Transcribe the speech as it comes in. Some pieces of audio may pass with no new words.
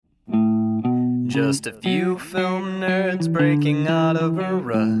Just a few film nerds breaking out of a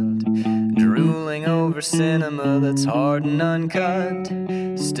rut, drooling over cinema that's hard and uncut.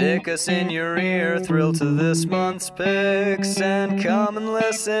 Stick us in your ear, thrill to this month's picks, and come and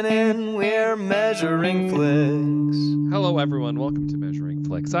listen in, we're Measuring Flicks. Hello everyone, welcome to Measuring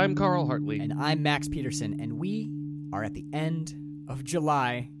Flicks. I'm Carl Hartley. And I'm Max Peterson, and we are at the end of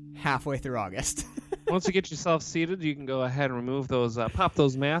July, halfway through August. Once you get yourself seated, you can go ahead and remove those, pop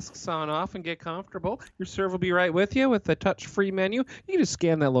those masks on off and get comfortable. Your server will be right with you with the touch-free menu. You can just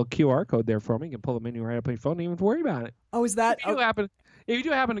scan that little QR code there for me. You can pull the menu right up on your phone. Don't even worry about it. Oh, is that? If you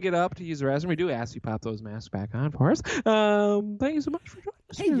do happen to get up to use the restroom, we do ask you pop those masks back on for us. Thank you so much for joining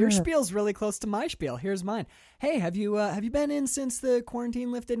us. Hey, your spiel's really close to my spiel. Here's mine. Hey, have you been in since the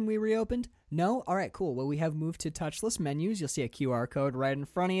quarantine lifted and we reopened? No? All right, cool. Well, we have moved to touchless menus. You'll see a QR code right in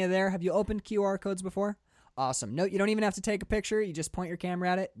front of you there. Have you opened QR codes before? Awesome. No, you don't even have to take a picture. You just point your camera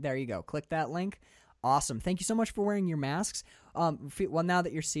at it. There you go. Click that link. Awesome. Thank you so much for wearing your masks. Well, now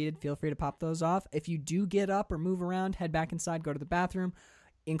that you're seated, feel free to pop those off. If you do get up or move around, head back inside, go to the bathroom,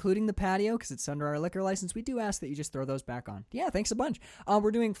 including the patio, because it's under our liquor license. We do ask that you just throw those back on. Yeah, thanks a bunch.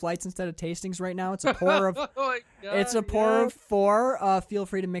 We're doing flights instead of tastings right now. It's a pour of of 4. Feel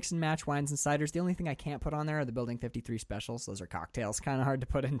free to mix and match wines and ciders. The only thing I can't put on there are the Building 53 specials. Those are cocktails. Kind of hard to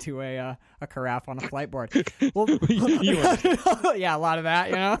put into a carafe on a flight board. Well, yeah, a lot of that,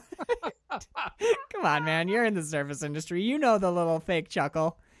 you know? Come on, man. You're in the service industry. You know the little fake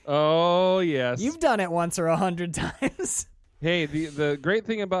chuckle. Oh, yes. You've done it once or 100 times. Hey, the great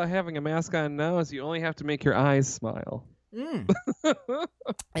thing about having a mask on now is you only have to make your eyes smile.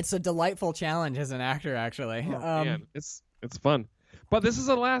 It's a delightful challenge as an actor, actually. Oh, man, it's fun. But this is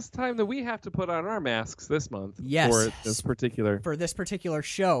the last time that we have to put on our masks this month. Yes. For this particular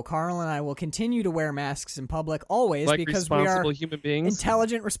show. Carl and I will continue to wear masks in public always because we are human beings.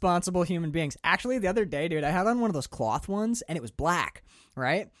 Intelligent, responsible human beings. Actually, the other day, dude, I had on one of those cloth ones, and it was black,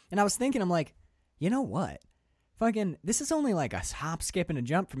 right? And I was thinking, I'm like, you know what? Fucking, this is only like a hop, skip, and a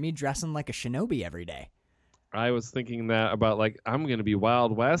jump for me dressing like a shinobi every day. I was thinking that about, like, I'm going to be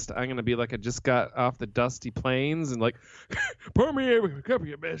Wild West. I'm going to be like I just got off the dusty plains and, like, pour me a cup of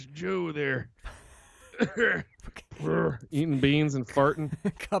your best Joe there. Eating beans and farting.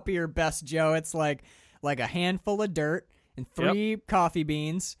 Cup of your best Joe. It's like a handful of dirt and 3 coffee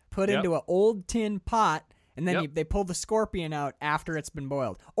beans put into an old tin pot. And then they pull the scorpion out after it's been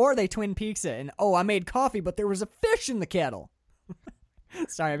boiled. Or they Twin Peaks it and, I made coffee, but there was a fish in the kettle.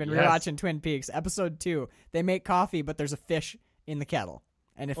 Sorry, I've been rewatching Twin Peaks. Episode 2, they make coffee, but there's a fish in the kettle.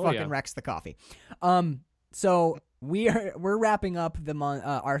 And it wrecks the coffee. So we're wrapping up the month.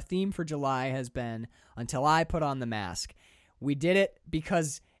 Our theme for July has been Until I Put on the Mask. We did it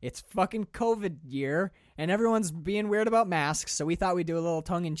because it's fucking COVID year, and everyone's being weird about masks, so we thought we'd do a little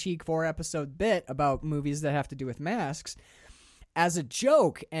tongue-in-cheek 4-episode bit about movies that have to do with masks as a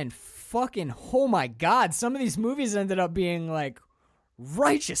joke, and fucking, oh my god, some of these movies ended up being, like,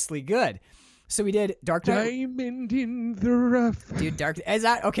 righteously good. So we did Dark Knight. Diamond in the rough. Dude, is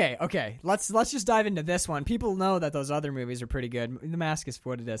that okay. Let's just dive into this one. People know that those other movies are pretty good. The Mask is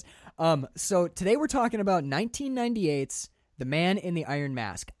what it is. So today we're talking about 1998's The Man in the Iron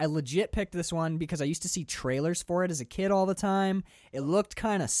Mask. I legit picked this one because I used to see trailers for it as a kid all the time. It looked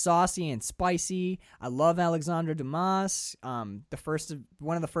kind of saucy and spicy. I love Alexandre Dumas. One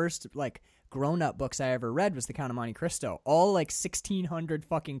of the first like grown-up books I ever read was The Count of Monte Cristo. All like 1,600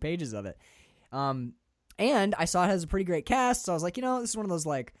 fucking pages of it. And I saw it has a pretty great cast, so I was like, this is one of those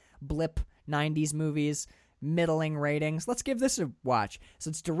like blip 90s movies, middling ratings. Let's give this a watch. So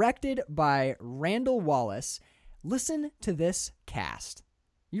it's directed by Randall Wallace. Listen to this cast.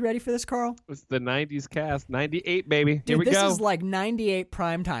 You ready for this, Carl? It's the 90s cast. 98, baby. Dude, here we go. This is like 98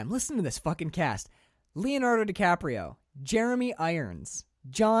 prime time. Listen to this fucking cast. Leonardo DiCaprio, Jeremy Irons,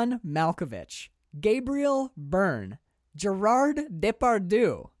 John Malkovich, Gabriel Byrne, Gerard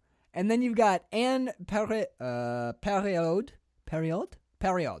Depardieu, and then you've got Anne Perriod,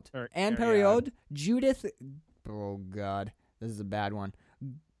 Judith, oh god, this is a bad one,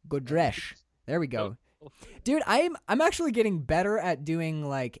 Godrèche. There we go. Dude, I'm actually getting better at doing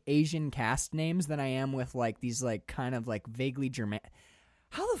like Asian cast names than I am with like these like kind of like vaguely German.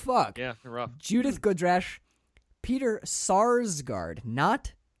 How the fuck? Yeah, rough. Judith Godrèche, Peter Sarsgaard,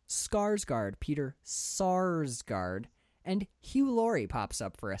 not Skarsgård, Peter Sarsgaard, and Hugh Laurie pops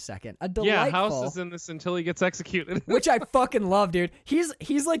up for a second. A delightful. Yeah, House is in this until he gets executed. Which I fucking love, dude.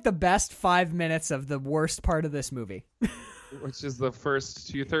 He's like the best 5 minutes of the worst part of this movie. Which is the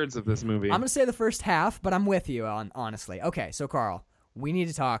first 2/3 of this movie. I'm going to say the first half, but I'm with you honestly. Okay, so Carl, we need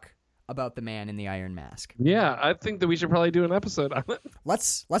to talk about the man in the iron mask. Yeah, I think that we should probably do an episode on it.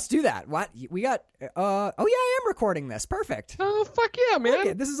 Let's do that. What we got? Oh yeah, I am recording this. Perfect. Oh fuck yeah, man!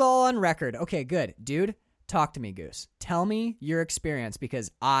 Okay, this is all on record. Okay, good, dude. Talk to me, Goose. Tell me your experience because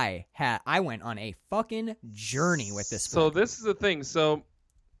I went on a fucking journey with this. So this is the thing. So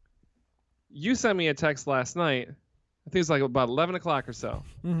you sent me a text last night. I think it was like about 11 o'clock or so,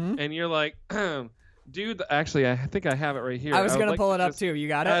 and you're like, dude. Actually, I think I have it right here. I was gonna pull it up too. You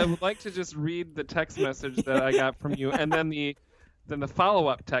got it. I would like to just read the text message that I got from you, and then the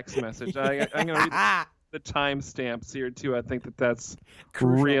follow-up text message. I'm gonna read the timestamps here too. I think that's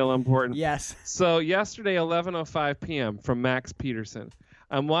Crucial. real important. Yes. So yesterday, 11:05 p.m. from Max Peterson.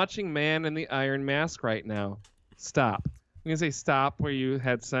 I'm watching Man in the Iron Mask right now. Stop. I'm gonna say stop where you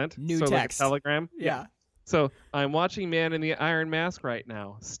had sent. New so text. Like a telegram. Yeah. So I'm watching Man in the Iron Mask right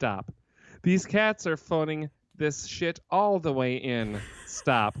now. Stop. These cats are phoning this shit all the way in.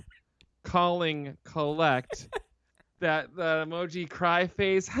 Stop. Calling collect. The emoji cry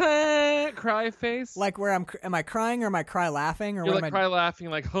face. Cry face. Like where am I crying or am I cry laughing or You're what like am I? cry laughing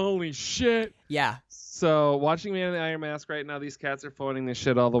like holy shit. Yeah. So watching Man in the Iron Mask right now, these cats are phoning this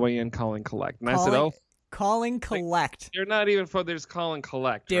shit all the way in, calling collect. And I said, oh. Calling collect. They're not even they're just calling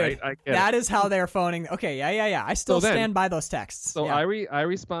collect, Dude, right? I get that it. is how they're phoning. Okay, yeah. I still stand by those texts. So yeah. I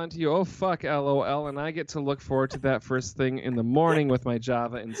respond to you, oh fuck, LOL, and I get to look forward to that first thing in the morning with my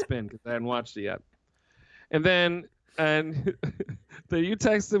Java and Spin because I hadn't watched it yet. And then then you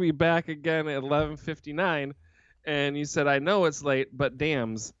texted me back again at 11:59, and you said, I know it's late, but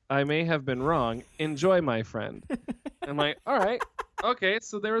dams, I may have been wrong. Enjoy, my friend. I'm like, all right. Okay,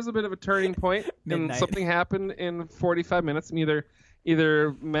 so there was a bit of a turning point, and something happened in 45 minutes.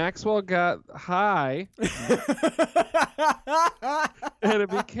 Either Maxwell got high, and it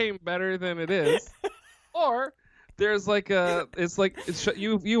became better than it is, or there's like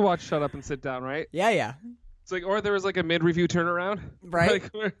you watch Shut Up and Sit Down, right? Yeah. It's like, or there was like a mid-review turnaround, right?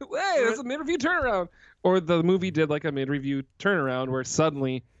 Like, hey, there's a mid-review turnaround, or the movie did like a mid-review turnaround where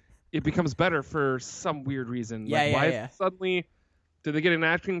suddenly it becomes better for some weird reason. Yeah. Suddenly. Did they get an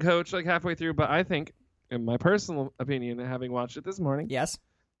acting coach like halfway through? But I think, in my personal opinion, having watched it this morning, yes.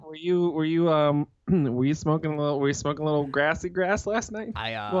 Were you smoking a little grassy grass last night?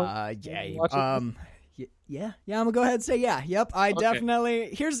 Yeah. I'm gonna go ahead and say yeah. Yep, I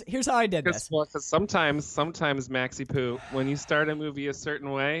definitely. Here's how I did this. Well, because sometimes Maxi Poo, when you start a movie a certain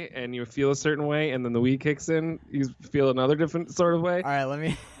way and you feel a certain way, and then the weed kicks in, you feel another different sort of way. All right, let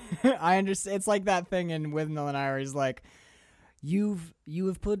me. I understand. It's like that thing in Withnail and I, where he's like. You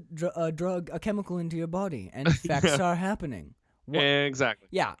have put a chemical into your body, and effects are happening. Exactly.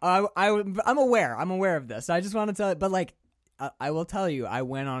 Yeah, I'm aware. I'm aware of this. I just want to tell you, but like, I will tell you, I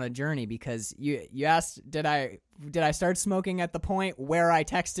went on a journey because you asked, did I start smoking at the point where I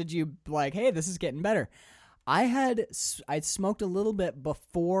texted you like, hey, this is getting better. I'd smoked a little bit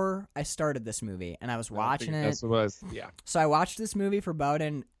before I started this movie, and I was watching it. Yes, it was. Yeah. So I watched this movie for about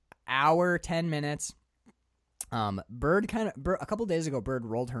an hour, 10 minutes. Bird a couple days ago, Bird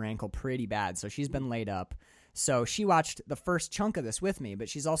rolled her ankle pretty bad, so she's been laid up. So she watched the first chunk of this with me, but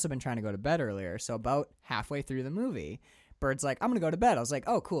she's also been trying to go to bed earlier. So about halfway through the movie, Bird's like, I'm going to go to bed. I was like,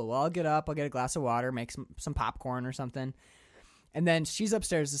 oh, cool. Well, I'll get up. I'll get a glass of water, make some popcorn or something. And then she's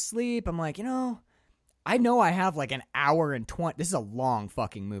upstairs asleep. I'm like, I know I have like an hour and 20. This is a long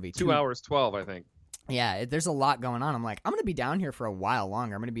fucking movie. 2 hours 12, I think. Yeah, there's a lot going on. I'm like, I'm going to be down here for a while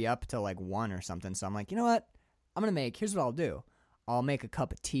longer. I'm going to be up till like 1 or something. So I'm like, you know what? Here's what I'll do. I'll make a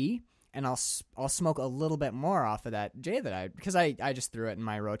cup of tea, and I'll smoke a little bit more off of that J because I just threw it in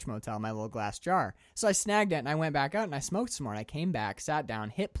my Roach Motel, my little glass jar. So I snagged it, and I went back out, and I smoked some more. And I came back, sat down,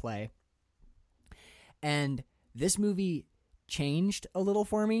 hit play, and this movie changed a little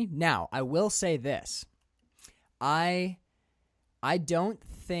for me. Now, I will say this. I don't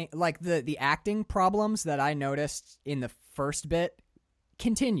think, like, the acting problems that I noticed in the first bit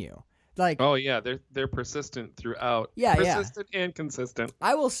continue. Like, oh yeah, they're persistent throughout. Yeah, persistent and consistent.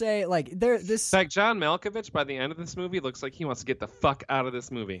 I will say, like, this. In fact, John Malkovich by the end of this movie looks like he wants to get the fuck out of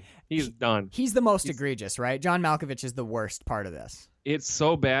this movie. He's done. He's the most egregious, right? John Malkovich is the worst part of this. It's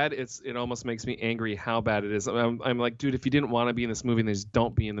so bad. It almost makes me angry how bad it is. I'm like, dude, if you didn't want to be in this movie, then just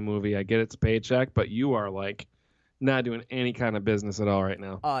don't be in the movie. I get it's a paycheck, but you are like not doing any kind of business at all right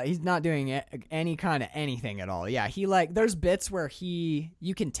now. He's not doing any kind of anything at all. Yeah, there's bits where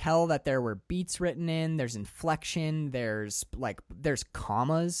you can tell that there were beats written in, there's inflection, there's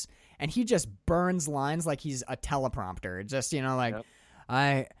commas, and he just burns lines like he's a teleprompter. Just, like, yep.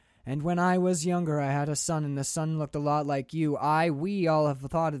 And when I was younger, I had a son, and the son looked a lot like you. We all have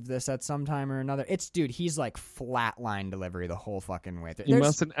thought of this at some time or another. Dude, he's like flatline delivery the whole fucking way through. You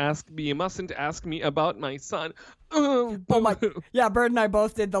mustn't ask me about my son. Oh my, yeah, Bird and I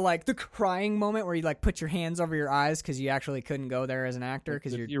both did the crying moment where you like put your hands over your eyes because you actually couldn't go there as an actor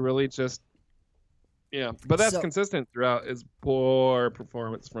because you really just. Yeah, but that's consistent throughout. Is poor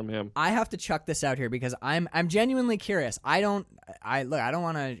performance from him. I have to chuck this out here because I'm genuinely curious. I don't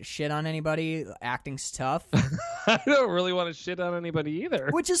want to shit on anybody. Acting's tough. I don't really want to shit on anybody either.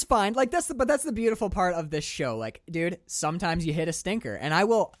 Which is fine. Like that's the beautiful part of this show. Like, dude, sometimes you hit a stinker, and I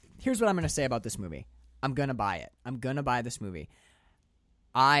will. Here's what I'm gonna say about this movie. I'm gonna buy it. I'm gonna buy this movie.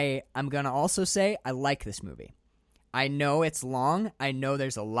 I'm gonna also say I like this movie. I know it's long. I know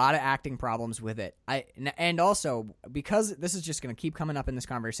there's a lot of acting problems with it. And also, because this is just going to keep coming up in this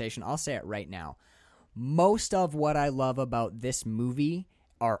conversation, I'll say it right now. Most of what I love about this movie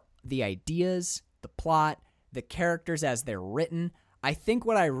are the ideas, the plot, the characters as they're written. I think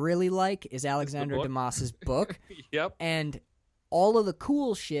what I really like is Alexandre Dumas's book. Yep. And all of the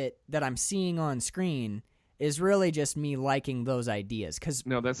cool shit that I'm seeing on screen is really just me liking those ideas.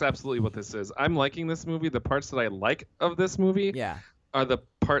 No, that's absolutely what this is. I'm liking this movie. The parts that I like of this movie are the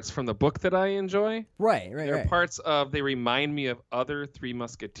parts from the book that I enjoy. Right. They're parts of, they remind me of other Three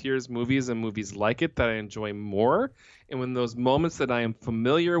Musketeers movies and movies like it that I enjoy more. And when those moments that I am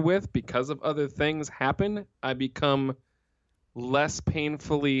familiar with because of other things happen, I become less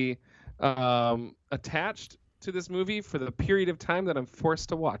painfully attached to this movie for the period of time that I'm forced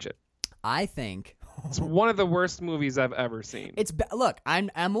to watch it. I think it's one of the worst movies I've ever seen. Look, I'm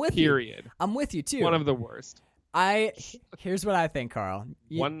with you. Period. I'm with you too. One of the worst. Here's what I think, Carl.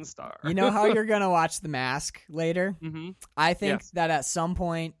 1 star. You know how you're gonna watch The Mask later? Mm-hmm. I think that at some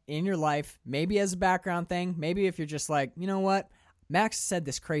point in your life, maybe as a background thing, maybe if you're just like, you know what, Max said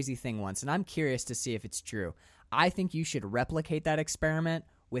this crazy thing once, and I'm curious to see if it's true. I think you should replicate that experiment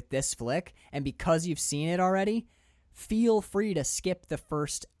with this flick, and because you've seen it already, feel free to skip the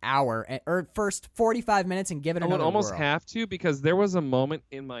first hour or first 45 minutes and give it another whirl. I would almost have to, because there was a moment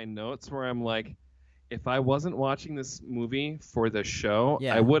in my notes where I'm like, if I wasn't watching this movie for the show,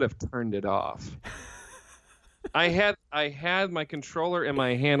 I would have turned it off. I had my controller in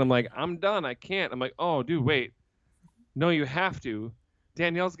my hand. I'm like, I'm done. I can't. I'm like, oh, dude, wait. No, you have to.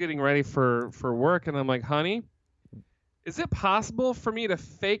 Danielle's getting ready for work, and I'm like, honey, is it possible for me to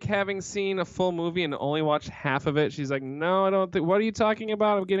fake having seen a full movie and only watch half of it? She's like, no, I don't think. What are you talking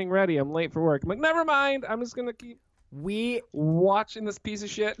about? I'm getting ready. I'm late for work. I'm like, never mind. I'm just gonna keep watching this piece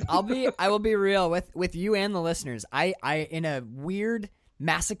of shit. I will be real with you and the listeners. I in a weird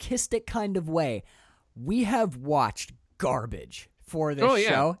masochistic kind of way, we have watched garbage for this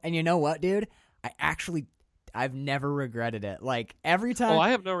show, and you know what, dude? I've never regretted it. Like every time. Oh, I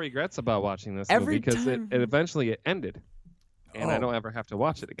have no regrets about watching this movie because it eventually ended. And I don't ever have to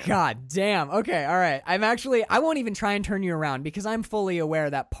watch it again. God damn. Okay, all right. I won't even try and turn you around because I'm fully aware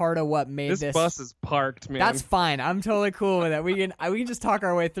that part of what made this bus is parked, man. That's fine. I'm totally cool with it. We can just talk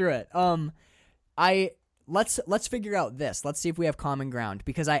our way through it. Let's figure out this. Let's see if we have common ground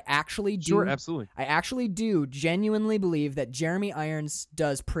because I actually do. Sure, absolutely. I actually do genuinely believe that Jeremy Irons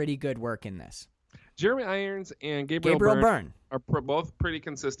does pretty good work in this. Jeremy Irons and Gabriel Byrne are both pretty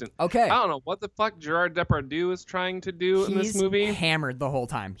consistent. Okay. I don't know what the fuck Gerard Depardieu is trying to do in this movie. He's hammered the whole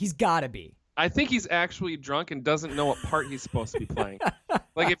time. He's got to be. I think he's actually drunk and doesn't know what part he's supposed to be playing.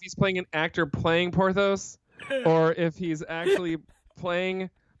 Like if he's playing an actor playing Porthos, or if he's actually playing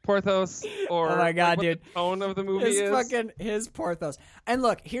Porthos, or oh my God, what dude. the tone of the movie is. His Porthos. And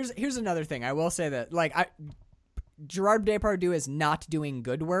look, here's another thing. I will say that Gerard Depardieu is not doing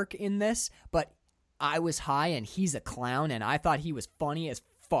good work in this, but I was high and he's a clown, and I thought he was funny as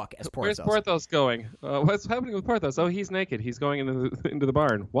fuck as Porthos. Where's Porthos going? What's happening with Porthos? Oh, he's naked. He's going into the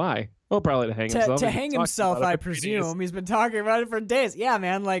barn. Why? Oh, probably to hang himself. To hang himself, I presume. He's been talking about it for days. Yeah,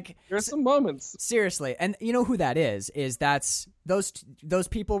 man. Like there's some moments. Seriously, and you know who that is? That's those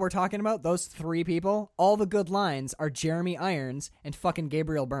people we're talking about. Those 3 people. All the good lines are Jeremy Irons and fucking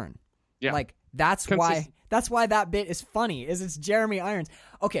Gabriel Byrne. Yeah, like that's why that bit is funny. Is it's Jeremy Irons.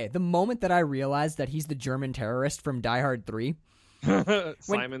 Okay, the moment that I realized that he's the German terrorist from Die Hard 3.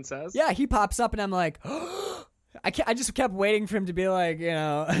 Simon says. Yeah, he pops up and I'm like, I just kept waiting for him to be like, you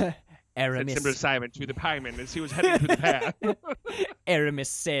know, Aramis. Send Simon to the pieman as he was heading to the path. Aramis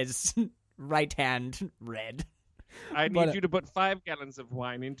says, right hand red. I need you to put 5 gallons of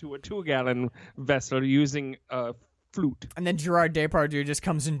wine into a 2-gallon vessel using a flute. And then Gerard Depardieu just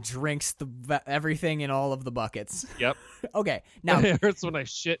comes and drinks everything in all of the buckets. Yep. Okay, now it hurts when I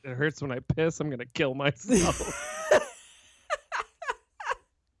shit. It hurts when I piss. I'm gonna kill myself.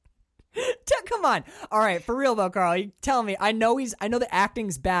 Come on. All right, for real though, Carl. You tell me. I know the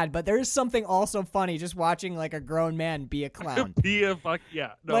acting's bad, but there is something also funny just watching like a grown man be a clown. Be a fuck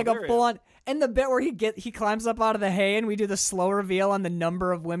yeah. No, like a there full is. on. And the bit where he climbs up out of the hay and we do the slow reveal on the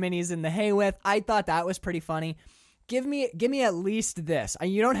number of women he's in the hay with. I thought that was pretty funny. Give me at least this.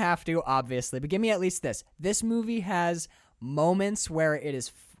 You don't have to, obviously, but give me at least this. This movie has moments where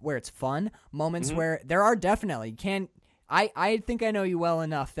it's fun. Moments where there are definitely I think I know you well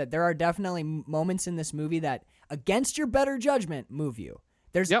enough that there are definitely moments in this movie that, against your better judgment, move you.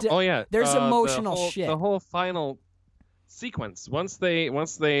 There's Yep. there's emotional shit. The whole final sequence. Once they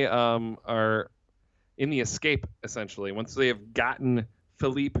are in the escape, essentially, once they have gotten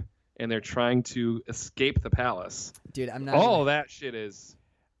Philippe and they're trying to escape the palace. Dude, that shit is.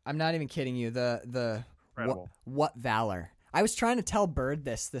 I'm not even kidding you. The Incredible. What valor. I was trying to tell Bird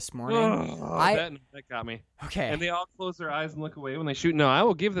this morning. That got me. Okay. And they all close their eyes and look away when they shoot. No, I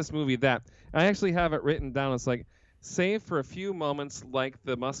will give this movie that. I actually have it written down. It's like, save for a few moments like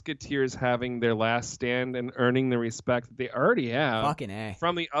the Musketeers having their last stand and earning the respect that they already have Fucking A.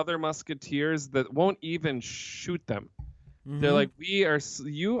 from the other Musketeers that won't even shoot them. Mm-hmm. They're like,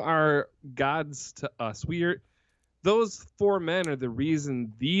 you are gods to us. Those four men are the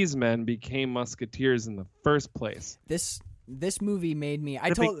reason these men became Musketeers in the first place. This movie made me. I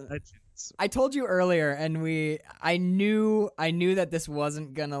legends. I told you earlier, and I knew that this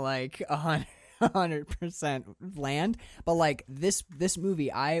wasn't gonna like 100% land, but like this movie,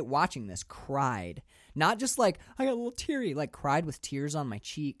 watching this cried. Not just like I got a little teary, like cried with tears on my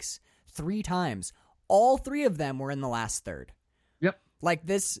cheeks 3 times. All 3 of them were in the last third. Yep. Like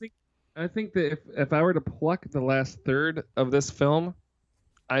this. I think that if I were to pluck the last third of this film,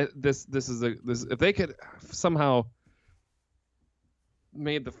 if they could somehow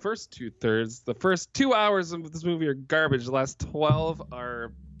made the first 2/3, the first 2 hours of this movie are garbage. The last 12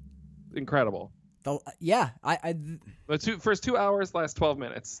 are incredible. The first 2 hours, last 12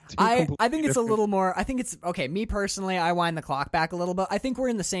 minutes. I think it's a little more. I think it's okay. Me personally, I wind the clock back a little bit. I think we're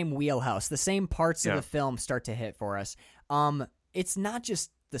in the same wheelhouse. The same parts of the film start to hit for us. It's not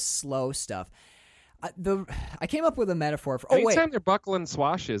just the slow stuff. I came up with a metaphor for. Anytime they're buckling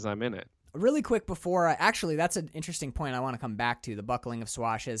swashes, I'm in it. Really quick before, actually, that's an interesting point I want to come back to, the buckling of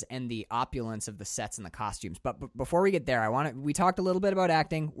swashes and the opulence of the sets and the costumes. But before we get there, we talked a little bit about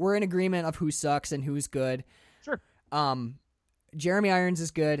acting. We're in agreement of who sucks and who's good. Sure. Jeremy Irons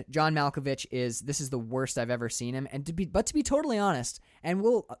is good. John Malkovich this is the worst I've ever seen him. And to be totally honest, and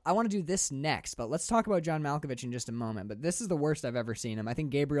I want to do this next, but let's talk about John Malkovich in just a moment. But this is the worst I've ever seen him. I think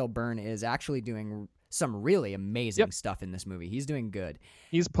Gabriel Byrne is actually doing some really amazing stuff in this movie. He's doing good.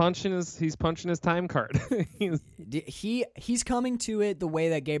 He's punching his time card. He's coming to it the way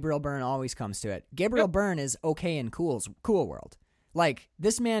that Gabriel Byrne always comes to it. Gabriel Byrne is okay in Cool World. Like,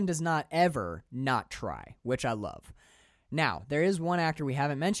 this man does not ever not try, which I love. Now, there is one actor we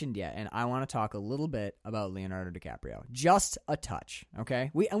haven't mentioned yet, and I want to talk a little bit about Leonardo DiCaprio. Just a touch,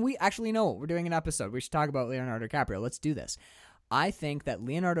 okay? We actually know we're doing an episode. We should talk about Leonardo DiCaprio. Let's do this. I think that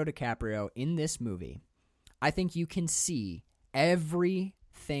Leonardo DiCaprio in this movie, I think you can see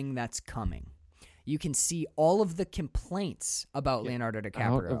everything that's coming. You can see all of the complaints about Leonardo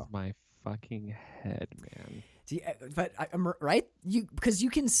DiCaprio. Out of my fucking head, man. But I'm right. Because you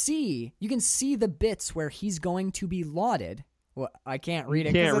can see the bits where he's going to be lauded. Well, I can't read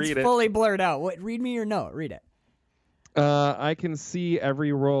it because it's fully blurred out. Read me your note. Read it. I can see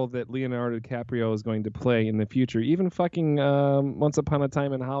every role that Leonardo DiCaprio is going to play in the future, even fucking Once Upon a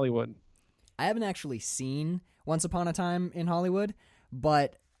Time in Hollywood. I haven't actually seen Once Upon a Time in Hollywood,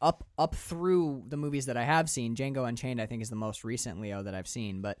 but up through the movies that I have seen, Django Unchained I think is the most recent Leo that I've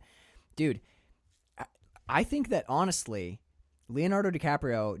seen. But dude, I think that honestly, Leonardo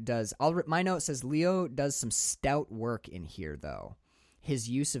DiCaprio does. My note says Leo does some stout work in here, though. His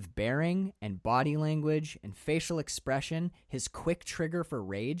use of bearing and body language and facial expression, his quick trigger for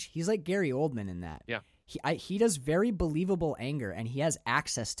rage. He's like Gary Oldman in that. Yeah. He does very believable anger, and he has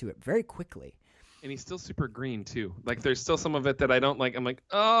access to it very quickly. And he's still super green too. Like there's still some of it that I don't like. I'm like,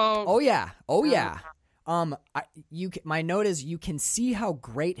 oh yeah. My note is you can see how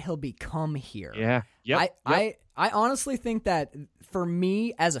great he'll become here. Yeah. Yep. I honestly think that for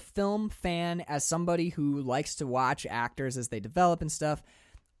me, as a film fan, as somebody who likes to watch actors as they develop and stuff,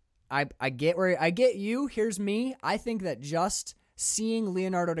 I get you. Here's me. I think that just seeing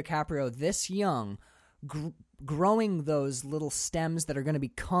Leonardo DiCaprio this young, growing those little stems that are going to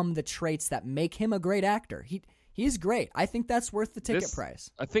become the traits that make him a great actor. He's great. I think that's worth the ticket price.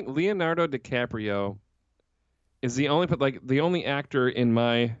 I think Leonardo DiCaprio is the only actor in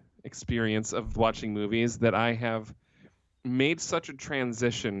my experience of watching movies that I have made such a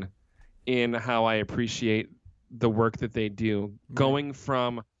transition in how I appreciate the work that they do. Going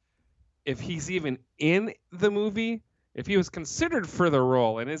from, if he's even in the movie, if he was considered for the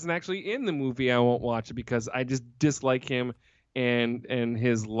role and isn't actually in the movie, I won't watch it because I just dislike him and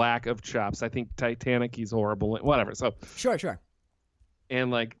his lack of chops. I think Titanic, he's horrible. Whatever. So Sure.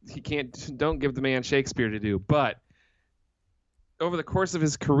 and like don't give the man Shakespeare to do. But over the course of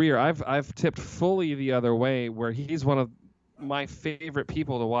his career, I've tipped fully the other way, where he's one of my favorite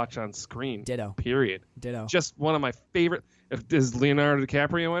people to watch on screen. Ditto. Period. Ditto. Just one of my favorite. If there's Leonardo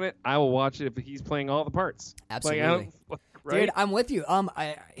DiCaprio in it, I will watch it if he's playing all the parts. Absolutely. Right? Dude, I'm with you.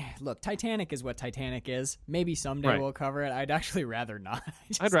 I look, Titanic is what Titanic is. Maybe someday Right. we'll cover it. I'd actually rather not.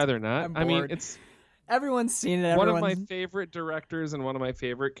 I'd rather not. I'm I mean, bored. it's Everyone's seen it. one of my Everyone's- favorite directors and one of my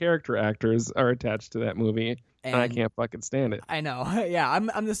favorite character actors are attached to that movie, and I And- can't fucking stand it. I know. Yeah,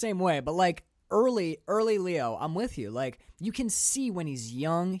 I'm the same way. But like early Leo, I'm with you. Like you can see when he's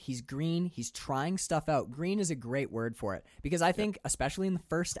young, he's green, he's trying stuff out. Green is a great word for it because I think, especially in the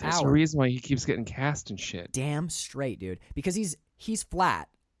first There's a hour, reason why he keeps getting cast and shit. damn straight, dude. Because he's flat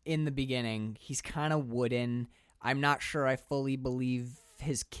in the beginning. He's kind of wooden. I'm not sure I fully believe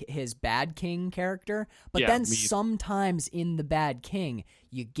his Bad King character, but Yeah, then me- sometimes in the Bad King,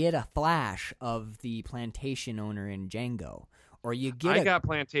 you get a flash of the plantation owner in Django, or you get I got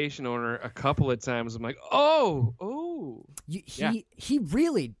plantation owner a couple of times. I'm like, oh. he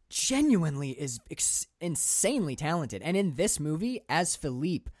really genuinely is insanely talented. And in this movie, as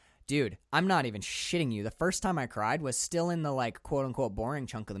Philippe, dude, I'm not even shitting you. The first time I cried was still in the like quote unquote boring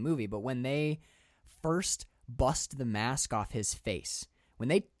chunk of the movie, but when they first bust the mask off his face, when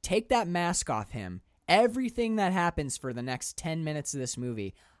they take that mask off him, everything that happens for the next 10 minutes of this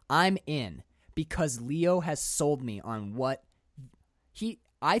movie, I'm in because Leo has sold me on what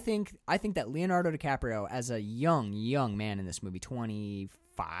I think that Leonardo DiCaprio, as a young man in this movie, 25.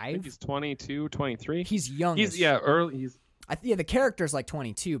 I think he's 22, 23. He's young. Early. The character's like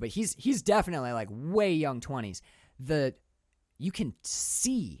 22, but he's definitely like way young 20s. You can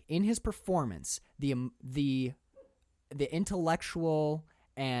see in his performance the intellectual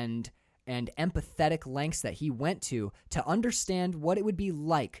and empathetic lengths that he went to understand what it would be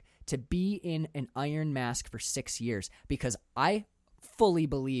like to be in an iron mask for 6 years, because I fully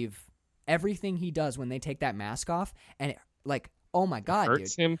believe everything he does when they take that mask off, and oh my god,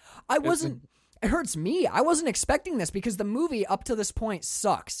 Hurts dude. him. It hurts me. I wasn't expecting this because the movie up to this point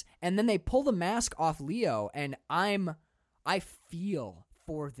sucks, and then they pull the mask off Leo, and I feel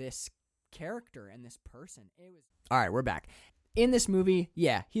for this character and this person. All right, we're back. In this movie,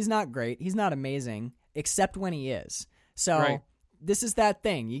 yeah, he's not great. He's not amazing, except when he is. So Right. This is that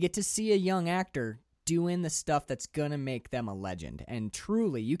thing. You get to see a young actor doing the stuff that's going to make them a legend. And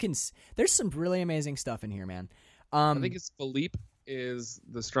truly, there's some really amazing stuff in here, man. I think it's Philippe is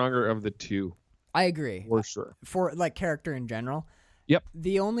the stronger of the two, I agree. for sure. For like character in general. Yep.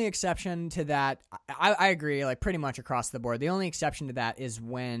 The only exception to that, I agree, like pretty much across the board. The only exception to that is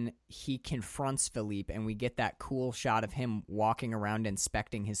when he confronts Philippe and we get that cool shot of him walking around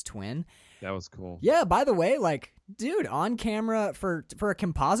inspecting his twin. That was cool. Yeah, by the way, like, dude, on camera for a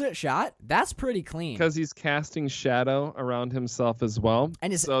composite shot, that's pretty clean. Because he's casting shadow around himself as well.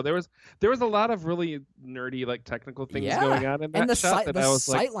 And so there was a lot of really nerdy, like, technical things going on in that and the shot that I was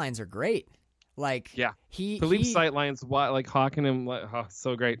like, sight lines are great. Like, yeah, Philippe's Philippe's sight lines, like hawking him, like, oh,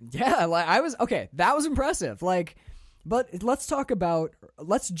 so great. Yeah, like that was impressive. Like, but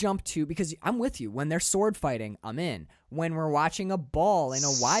let's jump to, because I'm with you. When they're sword fighting, I'm in. When we're watching a ball in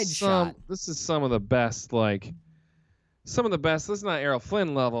a wide shot. This is some of the best, this is not Errol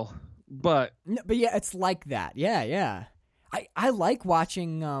Flynn level, but But yeah, it's like that. Yeah. I like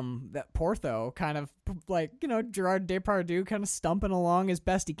watching that Portho kind of like, Gerard Depardieu kind of stumping along as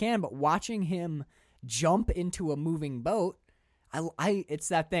best he can, but watching him jump into a moving boat, it's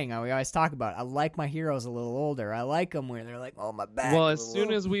that thing we always talk about. I like my heroes a little older. I like them where they're like, oh, my back. well, as soon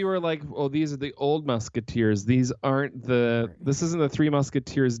as we were like, oh, these are the old Musketeers. This isn't the Three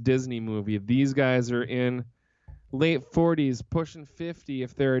Musketeers Disney movie. These guys are in late 40s, pushing 50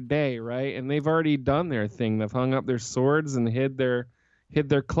 if they're a day, right? And they've already done their thing. They've hung up their swords and hid their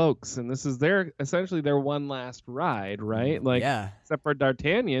cloaks, and this is essentially their one last ride, right? Like, yeah. Except for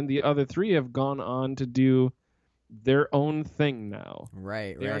D'Artagnan, the other three have gone on to do their own thing now.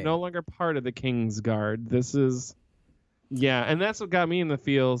 Right. They are no longer part of the King's Guard. This is, and that's what got me in the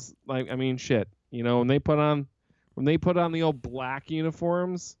feels. Like, I mean, shit. When they put on the old black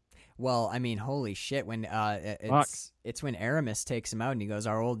uniforms. Well, I mean, holy shit! When it's when Aramis takes him out and he goes,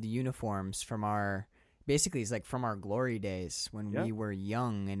 "Our old uniforms from our basically it's like from our glory days when Yeah. we were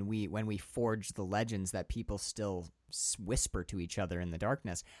young and when we forged the legends that people still whisper to each other in the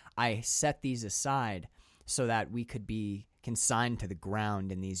darkness. I set these aside so that we could be consigned to the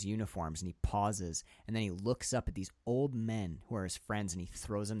ground in these uniforms. And he pauses, and then he looks up at these old men who are his friends, and he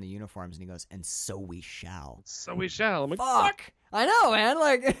throws them the uniforms, and he goes, "And so we shall." So we shall. I'm like, Fuck! I know, man.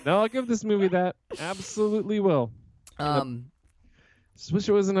 Like, no, I'll give this movie that. Absolutely will. Just wish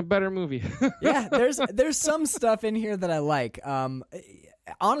it was in a better movie. yeah, there's some stuff in here that I like.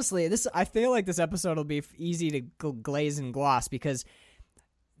 Honestly, I feel like this episode will be easy to glaze and gloss because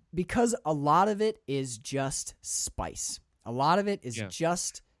a lot of it is just spice. A lot of it is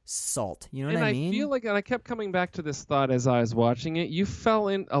just salt. You know what I mean? I feel like, and I kept coming back to this thought as I was watching it, you fell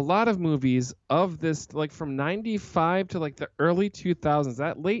in a lot of movies of this, like from 95 to like the early 2000s,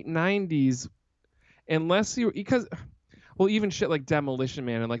 that late 90s, because, well, even shit like Demolition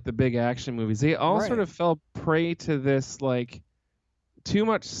Man and like the big action movies, they all sort of fell prey to this, like, too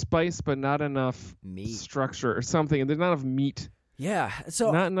much spice but not enough meat structure or something. And there's not enough meat. Yeah.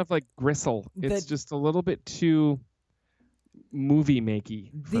 So not enough like gristle. It's just a little bit too movie makey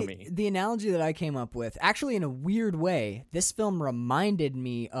for me. The analogy that I came up with, actually in a weird way, this film reminded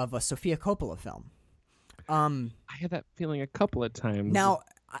me of a Sofia Coppola film. I had that feeling a couple of times. Now,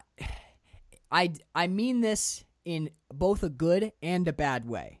 I mean this in both a good and a bad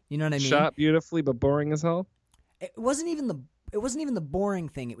way. You know what I mean? Shot beautifully, but boring as hell. It wasn't even the boring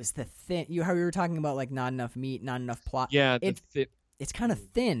thing. It was the thin. How we were talking about, like, not enough meat, not enough plot. Yeah, it's kind of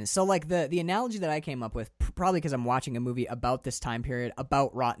thin. So, like, the analogy that I came up with, probably because I'm watching a movie about this time period,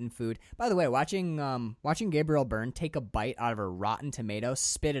 about rotten food. By the way, watching Gabriel Byrne take a bite out of a rotten tomato,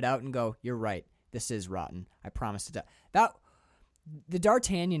 spit it out, and go, "You're right. This is rotten. I promise to." The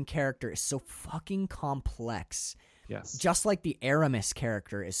D'Artagnan character is so fucking complex. Yes. Just like the Aramis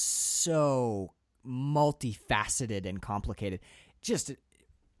character is so multifaceted and complicated.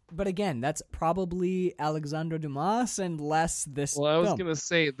 But again, that's probably Alexandre Dumas and less this Well, I was film. going to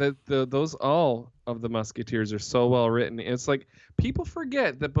say that those all of the Musketeers are so well written. It's like people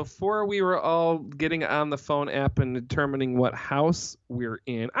forget that before we were all getting on the phone app and determining what house we're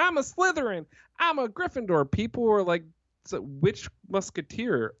in, I'm a Slytherin, I'm a Gryffindor. People were like, so which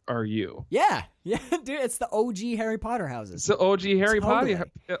Musketeer are you? Yeah, dude, it's the OG Harry Potter houses. So OG Harry Totally. Potter.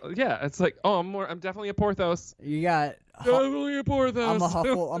 Yeah, it's like, oh, I'm definitely a Porthos. You got Definitely a Porthos. I'm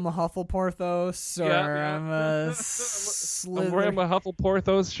a Huffleporthos, or Yeah. I'm a I'm Slytherin. wearing my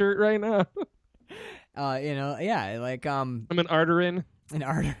Huffleporthos shirt right now. Like I'm an Arterin. an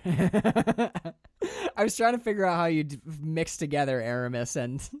art. I was trying to figure out how you'd mix together Aramis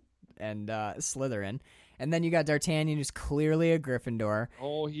and Slytherin. And then you got D'Artagnan, who's clearly a Gryffindor.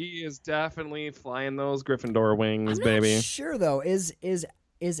 Oh, he is definitely flying those Gryffindor wings, I'm baby. not sure though. Is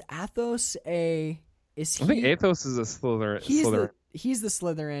Athos Is he? I think Athos is a Slytherin. He's the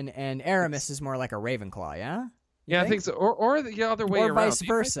Slytherin, and Aramis is more like a Ravenclaw. Yeah. I think so. Or the other way or around. vice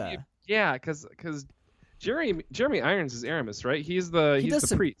versa. Yeah, because Jeremy Irons is Aramis, right? He's the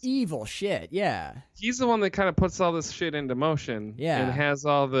some priest. Evil shit. Yeah. He's the one that kind of puts all this shit into motion. Yeah. And has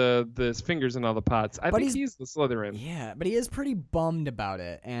all the fingers in all the pots. I think he's the Slytherin. Yeah, but he is pretty bummed about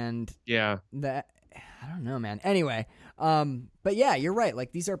it, and that I don't know, man. Anyway, but yeah, you're right.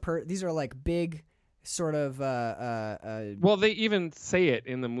 Like these are like big sort of Well, they even say it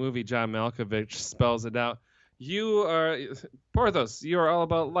in the movie. John Malkovich spells it out. You are Porthos. You are all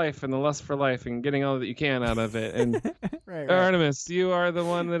about life and the lust for life and getting all that you can out of it. And right. Artemis, you are the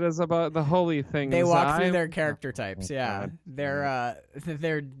one that is about the holy things. They walk through their character types. Yeah, they're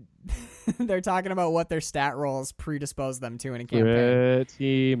talking about what their stat rolls predispose them to in a campaign.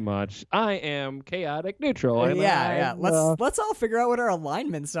 Pretty much. I am chaotic neutral. And yeah. Let's all figure out what our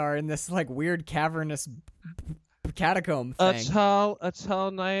alignments are in this like weird cavernous catacomb thing. A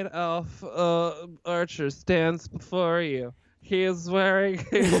tall night elf archer stands before you. He is wearing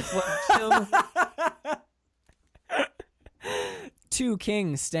his Two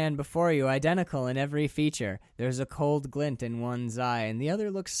kings stand before you, identical in every feature. There's a cold glint in one's eye, and the other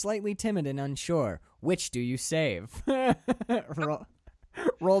looks slightly timid and unsure. Which do you save?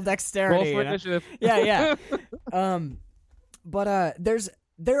 Roll dexterity. Roll for initiative. Yeah. But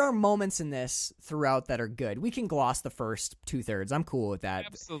there are moments in this throughout that are good. We can gloss the first 2/3. I'm cool with that.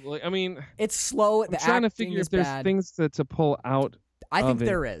 Absolutely. I mean, it's slow. I'm trying to figure if there's things to pull out. I think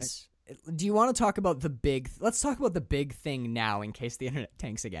there is. Do you want to talk about the big? Let's talk about the big thing now, in case the internet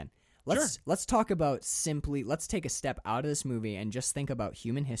tanks again. Let's talk about simply. Let's take a step out of this movie and just think about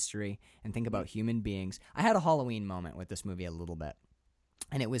human history and think about human beings. I had a Halloween moment with this movie a little bit,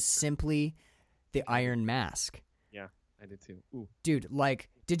 and it was simply the Iron Mask. Yeah. I did too. Ooh. Dude, like,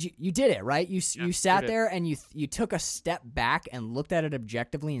 you did it, right? You Yeah, sat did it. there and you took a step back and looked at it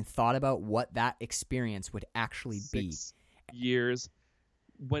objectively and thought about what that experience would actually be. 6 years.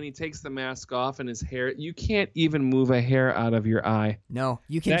 When he takes the mask off and his hair, you can't even move a hair out of your eye. No,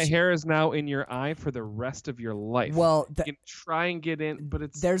 you can. That hair is now in your eye for the rest of your life. Well, you can try and get in, but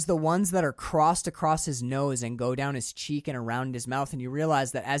it's there's the ones that are crossed across his nose and go down his cheek and around his mouth, and you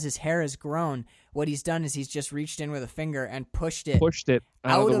realize that as his hair has grown, what he's done is he's just reached in with a finger and pushed it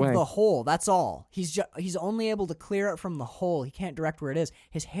out of the way. the hole. That's all. He's only able to clear it from the hole. He can't direct where it is.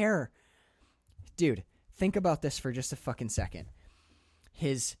 His hair, dude. Think about this for just a fucking second.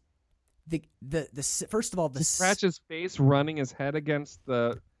 First of all, He scratch his face, running his head against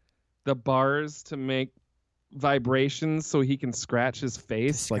the bars to make vibrations so he can scratch his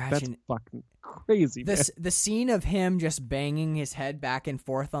face. Like, that's fucking crazy. The scene of him just banging his head back and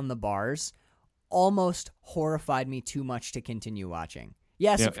forth on the bars almost horrified me too much to continue watching.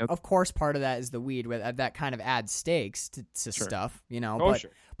 Yes, of course, part of that is the weed. That kind of adds stakes to Sure. stuff, you know. Oh,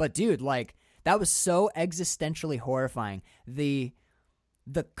 sure. But dude, like, that was so existentially horrifying. The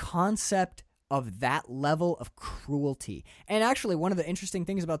concept of that level of cruelty. And actually, one of the interesting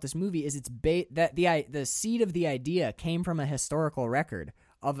things about this movie is that the seed of the idea came from a historical record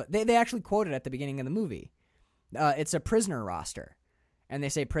of. They actually quote it at the beginning of the movie. It's a prisoner roster, and they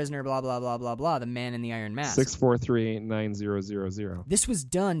say prisoner blah blah blah blah blah. The man in the iron mask. 6439000. This was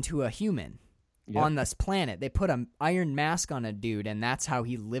done to a human. Yep. On this planet. They put an iron mask on a dude, and that's how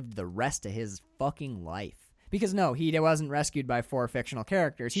he lived the rest of his fucking life. Because no, he wasn't rescued by 4 fictional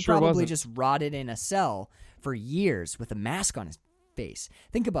characters. He probably just rotted in a cell for years with a mask on his face.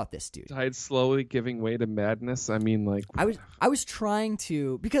 Think about this, dude. Died slowly, giving way to madness. I mean, like, I was trying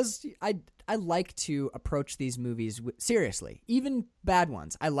to, because I like to approach these movies seriously, even bad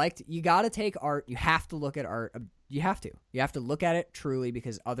ones. You got to take art. You have to look at art. You have to look at it truly,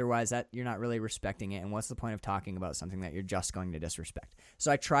 because otherwise you're not really respecting it. And what's the point of talking about something that you're just going to disrespect? So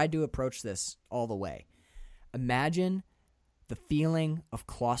I tried to approach this all the way. Imagine the feeling of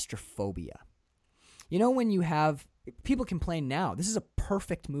claustrophobia. You know, when you have people complain now, this is a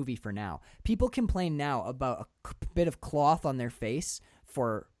perfect movie for now. People complain now about a bit of cloth on their face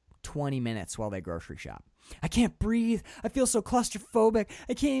for 20 minutes while they grocery shop. I can't breathe. I feel so claustrophobic.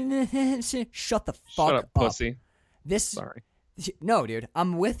 I can't. Shut the fuck Shut up, pussy. Sorry. No, dude,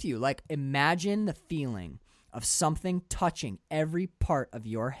 I'm with you. Like, imagine the feeling of something touching every part of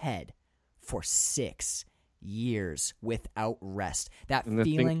your head for 6 years without rest. That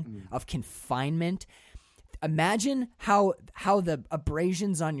feeling of confinement. Imagine how the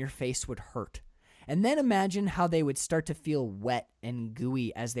abrasions on your face would hurt. And then imagine how they would start to feel wet and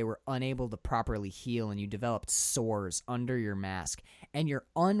gooey as they were unable to properly heal, and you developed sores under your mask and your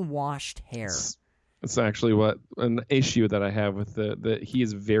unwashed hair. It's actually an issue that I have with the he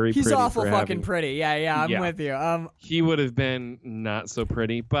is very pretty. He's awful fucking pretty. Yeah, I'm with you. He would have been not so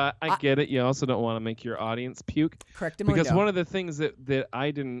pretty, but I get it. You also don't want to make your audience puke. Correct. Because one of the things that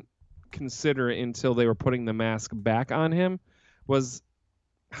I didn't consider until they were putting the mask back on him was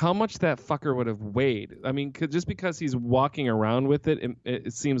how much that fucker would have weighed. I mean, just because he's walking around with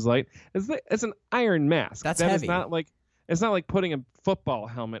it seems light. It's an iron mask. That's heavy. It's not like putting a football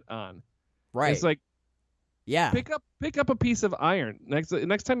helmet on. Right. It's like, yeah. Pick up a piece of iron.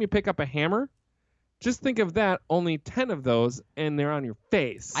 Next time you pick up a hammer, just think of that. Only 10 of those, and they're on your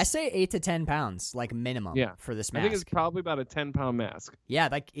face. I say 8 to 10 pounds, like minimum. Yeah. For this mask. I think it's probably about a 10-pound mask. Yeah,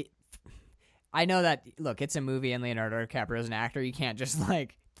 I know that. Look, it's a movie, and Leonardo DiCaprio is an actor. You can't just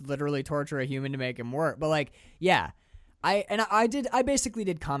like literally torture a human to make him work. But like, yeah, I basically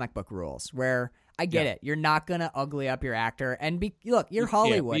did comic book rules where. I get it. You're not going to ugly up your actor. And look, you're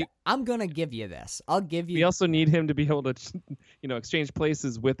Hollywood. I'm going to give you this. I'll give you... We also need him to be able to, exchange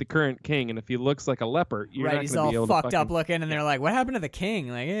places with the current king. And if he looks like a leper, you're not going to be able to... He's all fucked up looking, and they're like, what happened to the king?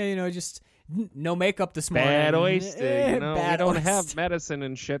 Like, just no makeup this morning. Bad oyster, Bad we don't oyster. have medicine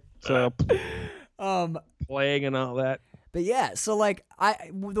and shit. So, plague and all that. But yeah, so like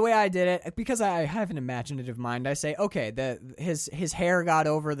the way I did it, because I have an imaginative mind, I say, okay, his hair got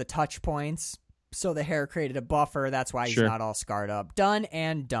over the touch points. So the hair created a buffer. That's why he's not all scarred up. Done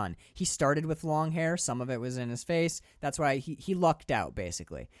and done. He started with long hair. Some of it was in his face. That's why he lucked out,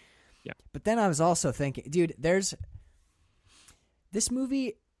 basically. Yeah. But then I was also thinking, dude, there's this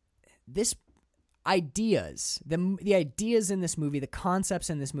movie, the ideas in this movie, the concepts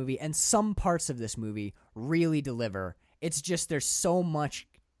in this movie, and some parts of this movie really deliver. It's just there's so much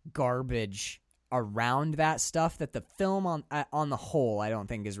garbage around that stuff that the film on the whole I don't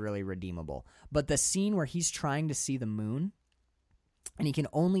think is really redeemable. But the scene where he's trying to see the moon, and he can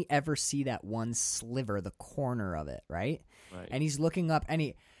only ever see that one sliver, the corner of it, right? Right. And he's looking up,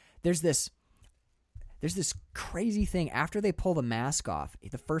 and there's this crazy thing. After they pull the mask off,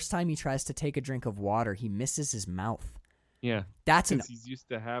 the first time he tries to take a drink of water, he misses his mouth. Yeah. That's he's used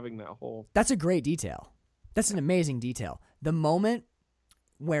to having that whole. That's a great detail. That's an amazing detail. The moment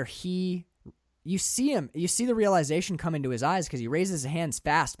where you see the realization come into his eyes because he raises his hands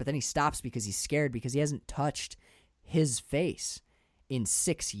fast, but then he stops because he's scared because he hasn't touched his face in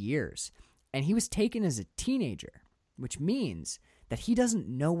 6 years. And he was taken as a teenager, which means that he doesn't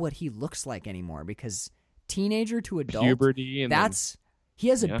know what he looks like anymore, because teenager to adult, puberty, and he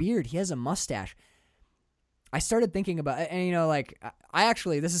has a beard, he has a mustache. I started thinking about, and I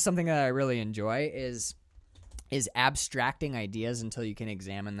actually, this is something that I really enjoy, is abstracting ideas until you can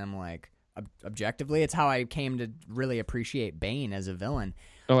examine them objectively. It's how I came to really appreciate Bane as a villain.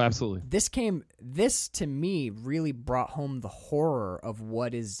 Oh, absolutely. This to me really brought home the horror of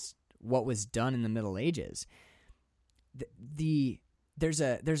what was done in the Middle Ages. There's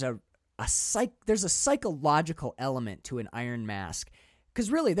a psychological element to an iron mask. Because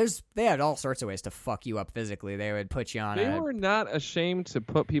really, they had all sorts of ways to fuck you up physically. They would put you on They were not ashamed to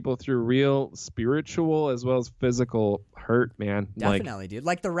put people through real spiritual as well as physical hurt, man. Definitely, dude.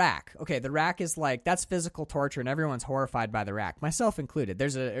 Like the rack. Okay, the rack is that's physical torture, and everyone's horrified by the rack, myself included.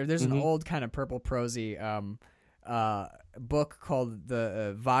 There's an old kind of purple prosy book called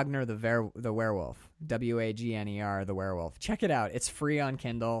the Wagner the Werewolf, Wagner the Werewolf. Check it out. It's free on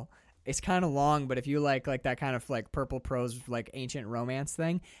Kindle. It's kind of long, but if you like that kind of purple prose, ancient romance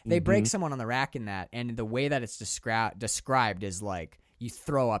thing, they break someone on the rack in that, and the way that it's described is you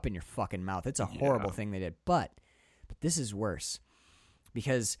throw up in your fucking mouth. It's a horrible thing they did, but this is worse,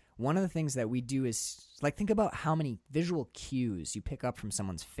 because one of the things that we do is think about how many visual cues you pick up from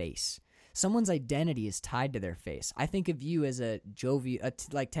someone's face. Someone's identity is tied to their face. I think of you as a jovial,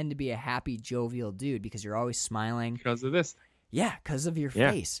 tend to be a happy, jovial dude because you're always smiling because of this. Yeah, because of your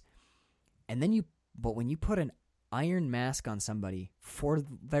face. And then but when you put an iron mask on somebody for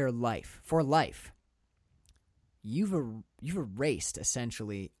life, you've erased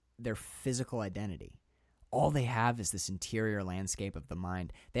essentially their physical identity. All they have is this interior landscape of the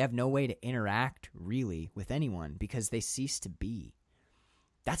mind. They have no way to interact really with anyone because they cease to be.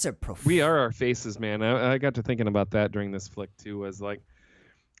 That's a profound. We are our faces, man. I got to thinking about that during this flick too. Was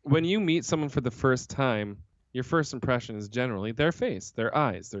when you meet someone for the first time, your first impression is generally their face, their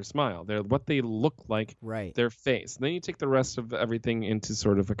eyes, their smile, what they look like, right? Their face. And then you take the rest of everything into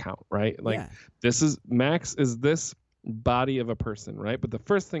sort of account, right? This is Max is this body of a person, right? But the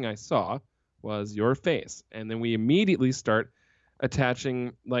first thing I saw was your face, and then we immediately start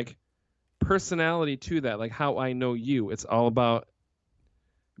attaching personality to that, how I know you. It's all about.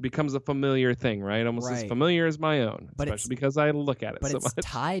 Becomes a familiar thing, right? Almost as familiar as my own, but especially because I look at it so much. But it's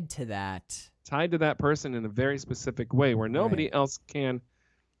tied to that person in a very specific way where nobody else can.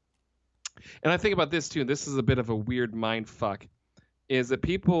 And I think about this too. This is a bit of a weird mind fuck, is that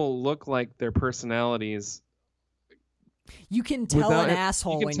people look like their personalities. You can tell an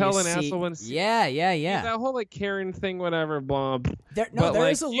asshole when you see. Yeah. That whole Karen thing, whatever, blah. There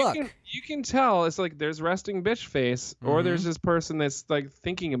is a look. You can tell it's there's resting bitch face, or there's this person that's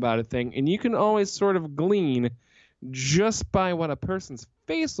thinking about a thing, and you can always sort of glean just by what a person's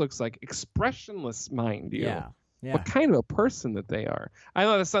face looks like, expressionless, mind you. Yeah. What kind of a person that they are. I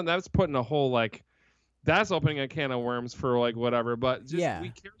know that's putting a whole that's opening a can of worms for whatever, but just we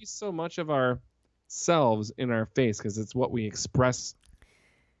carry so much of our selves in our face because it's what we express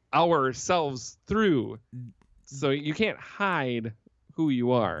ourselves through, so you can't hide who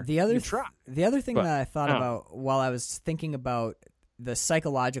you are. The other thing that I thought about while I was thinking about the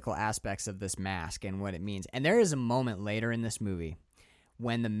psychological aspects of this mask and what it means, and there is a moment later in this movie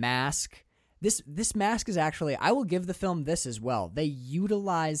when the mask, this mask is actually, I will give the film this as well, they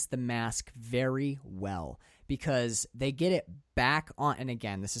utilize the mask very well because they get it back on, and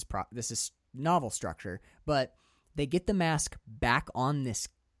again, this is novel structure, but they get the mask back on this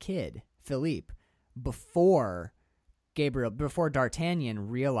kid, Philippe, before D'Artagnan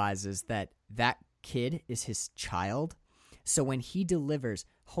realizes that kid is his child. So when he delivers,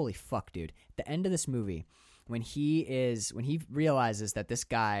 holy fuck, dude, the end of this movie, when he realizes that this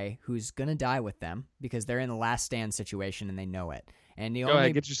guy who's gonna die with them because they're in the last stand situation and they know it, and Go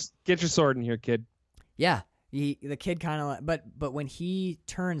ahead, get your sword in here, kid. Yeah, the kid kind of, but when he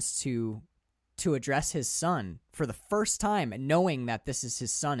turns to address his son for the first time, knowing that this is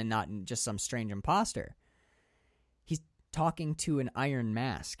his son and not just some strange imposter, he's talking to an iron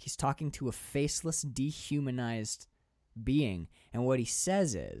mask. He's talking to a faceless, dehumanized being. And what he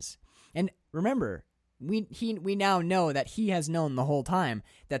says is, and remember, we now know that he has known the whole time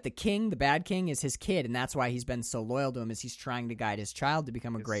that the bad king, is his kid, and that's why he's been so loyal to him, is he's trying to guide his child to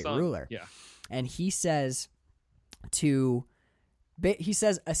become a great son. ruler. Yeah. And he says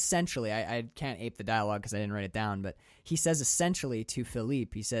essentially, I can't ape the dialogue because I didn't write it down, but he says essentially to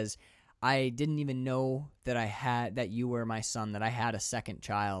Philippe, he says, I didn't even know that you were my son, that I had a second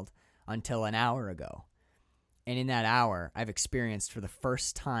child until an hour ago. And in that hour, I've experienced for the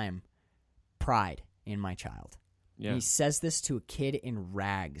first time pride in my child. Yeah. And he says this to a kid in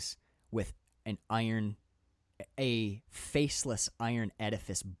rags with a faceless iron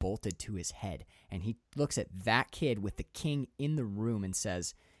edifice bolted to his head. And he looks at that kid with the king in the room and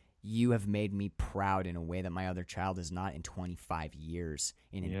says, you have made me proud in a way that my other child has not in 25 years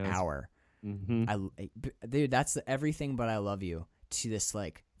in an hour. Mm-hmm. Dude, that's everything but I love you to this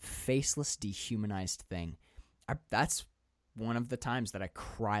like faceless, dehumanized thing. That's one of the times that I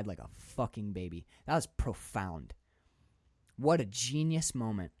cried like a fucking baby. That was profound. What a genius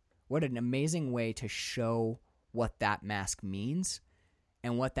moment. What an amazing way to show what that mask means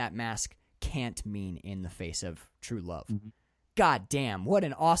and what that mask can't mean in the face of true love. Mm-hmm. God damn, what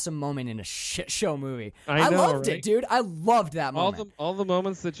an awesome moment in a shit show movie. I loved it, dude. I loved that moment. All the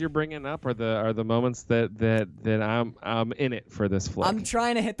moments that you're bringing up are the moments that I'm in it for this flick. I'm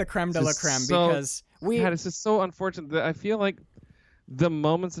trying to hit the creme de la creme because God, it's just so unfortunate that I feel like the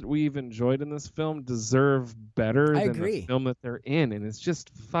moments that we've enjoyed in this film deserve better than the film that they're in, and it's just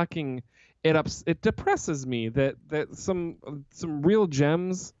fucking it depresses me that some real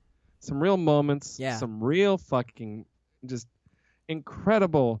gems, some real moments, some real fucking just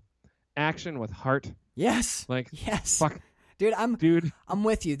incredible action with heart. Yes. Yes. Fuck. Dude, I'm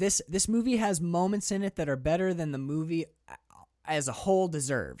with you. This movie has moments in it that are better than the movie as a whole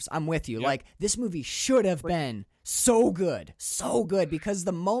deserves. I'm with you. Yep. Like, this movie should have been so good because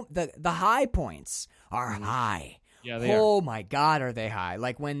the high points are high. Yeah, they are. My God, are they high?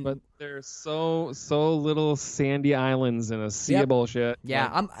 Like but there's so little sandy islands in a sea of bullshit.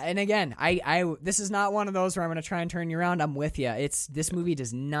 Yeah, and again, I this is not one of those where I'm going to try and turn you around. I'm with you. This movie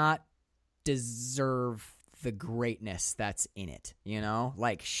does not deserve the greatness that's in it. You know,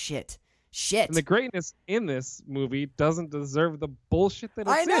 like shit. And the greatness in this movie doesn't deserve the bullshit that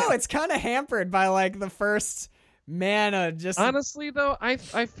it's I know in. It's kind of hampered by like the first just honestly though, I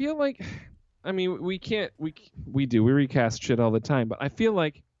feel like. I mean, we recast shit all the time, but I feel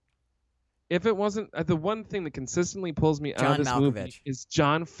like if it wasn't the one thing that consistently pulls me out of this movie is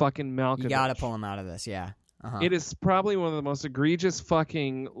John fucking Malkovich. You gotta pull him out of this, yeah. It is probably one of the most egregious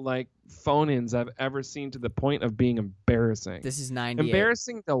fucking like phone-ins I've ever seen to the point of being embarrassing. This is 98.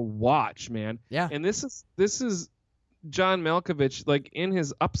 Embarrassing to watch, man. Yeah. And this is John Malkovich like in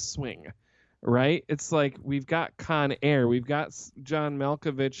his upswing. Right? It's like we've got Con Air. We've got John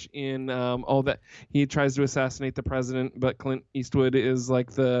Malkovich in that he tries to assassinate the president, but Clint Eastwood is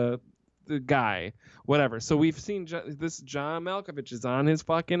like the guy. Whatever. So we've seen this John Malkovich is on his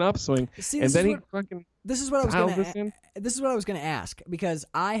fucking upswing. See, and then this is what I was going to ask because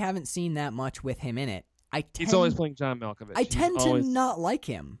I haven't seen that much with him in it. He's always playing John Malkovich. I tend to not like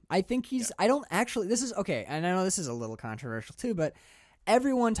him. I think I don't actually. This is okay, and I know this is a little controversial too, but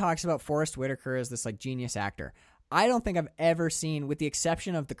everyone talks about Forrest Whitaker as this like genius actor. I don't think I've ever seen, with the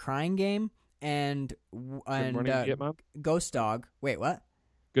exception of The Crying Game and Ghost Dog. Wait, what?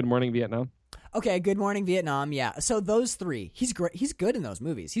 Good Morning Vietnam. Okay, Good Morning Vietnam. Yeah, so those three, he's great. He's good in those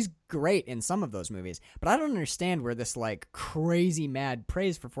movies. He's great in some of those movies. But I don't understand where this like crazy mad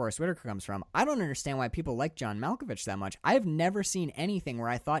praise for Forrest Whitaker comes from. I don't understand why people like John Malkovich that much. I've never seen anything where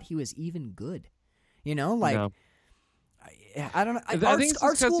I thought he was even good. You know, like. No. I don't know.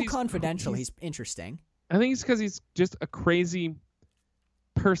 Art School Confidential, he's interesting. I think it's because he's just a crazy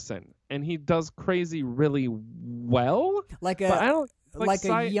person, and he does crazy really well. Like a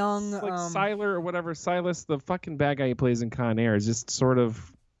young Siler or whatever. Silas, the fucking bad guy he plays in Con Air, is just sort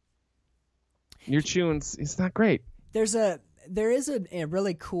of. You're chewing. It's not great. There is a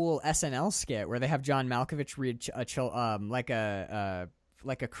really cool SNL skit where they have John Malkovich read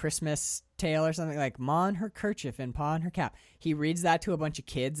like a Christmas tale or something, like Ma in her kerchief and Pa in her cap. He reads that to a bunch of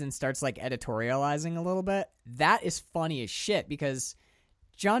kids and starts like editorializing a little bit. That is funny as shit because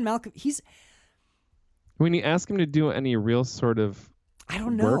John Malkovich, when you ask him to do any real sort of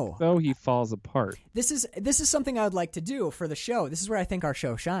work, though, he falls apart. This is something I would like to do for the show. This is where I think our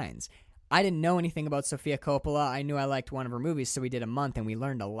show shines. I didn't know anything about Sofia Coppola. I knew I liked one of her movies, so we did a month, and we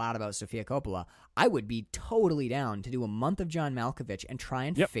learned a lot about Sofia Coppola. I would be totally down to do a month of John Malkovich and try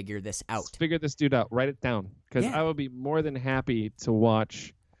and figure this out. Figure this dude out. Write it down, because I would be more than happy to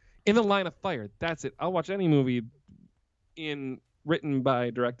watch In the Line of Fire. That's it. I'll watch any movie written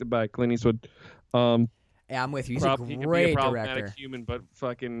by, directed by Clint Eastwood. Yeah, I'm with you. He's a He can be a great problematic director. human, but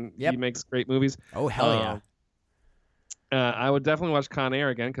fucking Yep. he makes great movies. Oh hell yeah! I would definitely watch Con Air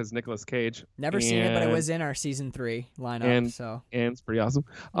again because Nicolas Cage. Never seen it, but it was in our season 3 lineup. and So and it's pretty awesome.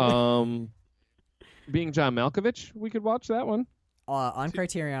 Being John Malkovich, we could watch that one. on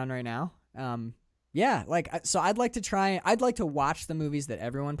Criterion right now. Yeah, like so I'd like to watch the movies that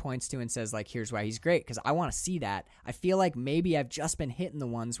everyone points to and says like here's why he's great because I want to see that. I feel like maybe I've just been hitting the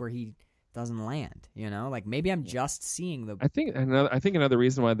ones where he doesn't land, you know? Like maybe I'm just seeing the I think another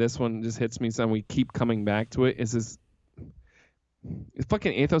reason why this one just hits me so we keep coming back to it is this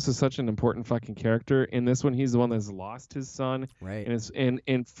fucking Athos is such an important fucking character. In this one, he's the one that's lost his son. right.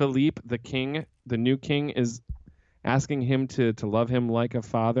 And Philippe, the king, the new king, is asking him to love him like a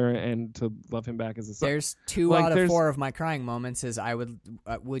father and to love him back as a son. There's 2 Like, out of there's- 4 of my crying moments is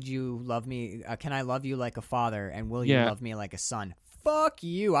would you love me? Can I love you like a father and will you Yeah. love me like a son? Fuck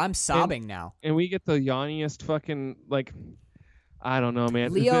you! I'm sobbing now. And we get the yawniest fucking like, I don't know,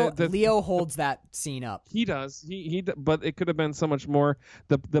 man. Leo holds that scene up. He does. But it could have been so much more.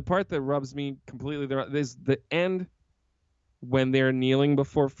 The part that rubs me completely there is the end when they're kneeling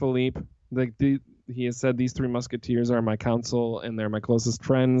before Philippe. Like he has said, these 3 musketeers are my counsel and they're my closest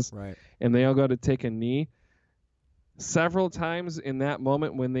friends. Right. And they all go to take a knee. Several times in that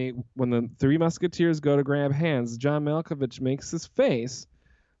moment when the 3 musketeers go to grab hands, John Malkovich makes his face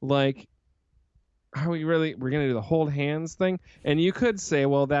like, we're gonna do the hold hands thing? And you could say,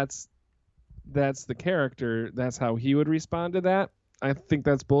 well, that's the character, that's how he would respond to that. I think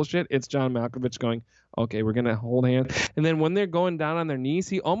that's bullshit. It's John Malkovich going, okay, we're gonna hold hands. And then when they're going down on their knees,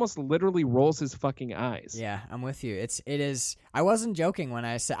 he almost literally rolls his fucking eyes. Yeah, I'm with you. It is. I wasn't joking when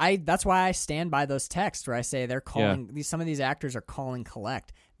I said that's why I stand by those texts where I say they're calling some of these actors are calling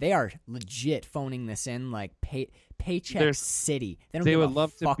collect. They are legit phoning this in like paycheck city. They would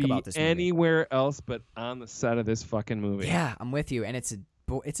love to be about this movie. anywhere else but on the set of this fucking movie. Yeah, I'm with you, and it's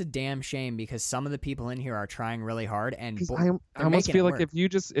a damn shame because some of the people in here are trying really hard, and I almost feel like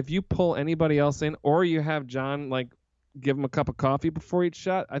if you pull anybody else in, or you have John like give him a cup of coffee before each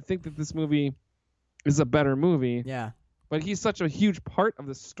shot, I think that this movie is a better movie. Yeah. But he's such a huge part of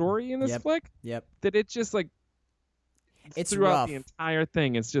the story in this flick that it just like it's throughout rough. the entire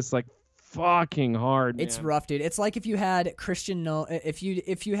thing. It's just like fucking hard. Man. It's rough, dude. It's like if you had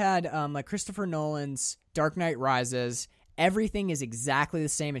if you had like Christopher Nolan's Dark Knight Rises. Everything is exactly the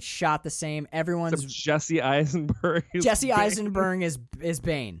same. It's shot the same. Everyone's Jesse Eisenberg. Eisenberg is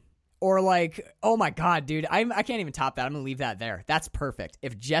Bane. Or like, oh my god, dude, I can't even top that. I'm gonna leave that there. That's perfect.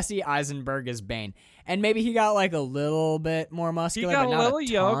 If Jesse Eisenberg is Bane, and maybe he got like a little bit more muscular, he got but a not little a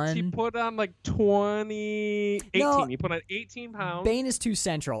ton. yoked. He put on like 18. He put on 18 pounds. Bane is too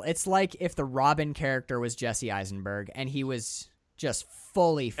central. It's like if the Robin character was Jesse Eisenberg and he was just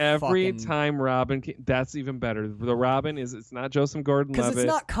fully every fucking... time Robin that's even better. The Robin it's not Joseph Gordon-Levitt because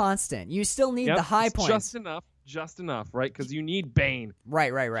it's not constant. You still need the high points. Just enough, right? Because you need Bane.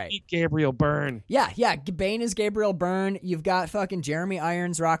 Right. You need Gabriel Byrne. Yeah. Bane is Gabriel Byrne. You've got fucking Jeremy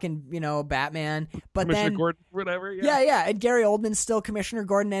Irons rocking, Batman. But Commissioner then Gordon, whatever. Yeah. And Gary Oldman's still Commissioner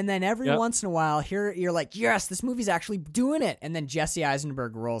Gordon. And then every once in a while, here you're like, yes, this movie's actually doing it. And then Jesse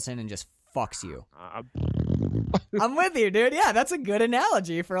Eisenberg rolls in and just fucks you. I'm with you, dude. Yeah, that's a good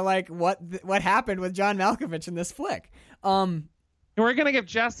analogy for like what happened with John Malkovich in this flick. We're gonna give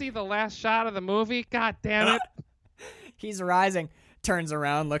Jesse the last shot of the movie. God damn it! He's rising, turns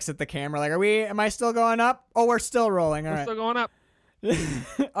around, looks at the camera like, am I still going up? Oh, we're still rolling. All we're right, still going up.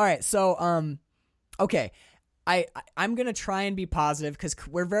 All right. So, okay, I'm gonna try and be positive because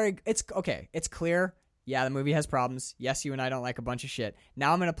it's okay. It's clear. Yeah, the movie has problems. Yes, you and I don't like a bunch of shit.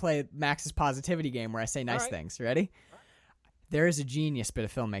 Now I'm gonna play Max's positivity game where I say nice things. Ready? There is a genius bit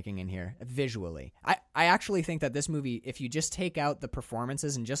of filmmaking in here, visually. I actually think that this movie, if you just take out the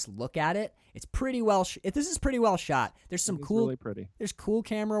performances and just look at it, it's pretty well. This is pretty well shot. There's some cool, really pretty. There's cool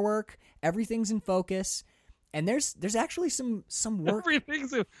camera work. Everything's in focus, and there's actually some work.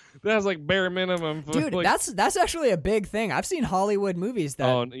 Everything's that's like bare minimum. Dude, like, that's actually a big thing. I've seen Hollywood movies that.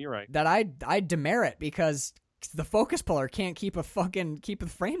 Oh, you're right. That I demerit because the focus puller can't keep the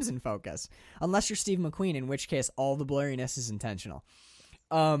frames in focus unless you're Steve McQueen, in which case all the blurriness is intentional.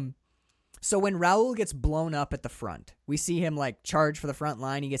 So when Raoul gets blown up at the front, we see him like charge for the front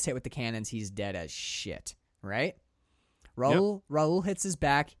line. He gets hit with the cannons. He's dead as shit, right? Raoul hits his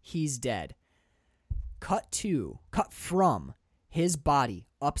back. He's dead. Cut from his body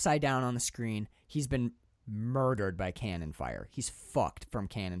upside down on the screen. He's been murdered by cannon fire. He's fucked from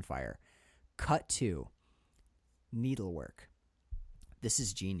cannon fire. Cut to needlework. this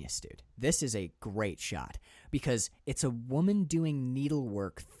is genius, dude. This is a great shot because it's a woman doing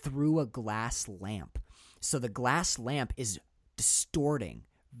needlework through a glass lamp. So the glass lamp is distorting,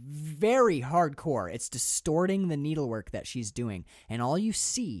 very hardcore. It's distorting the needlework that she's doing. And all you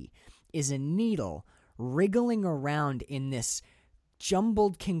see is a needle wriggling around in this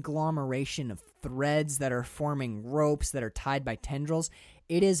jumbled conglomeration of threads that are forming ropes that are tied by tendrils.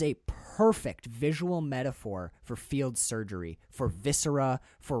 It is a perfect visual metaphor for field surgery, for viscera,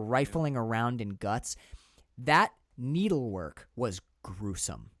 for rifling around in guts. That needlework was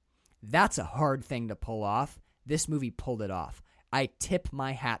gruesome. That's a hard thing to pull off. This movie pulled it off. I tip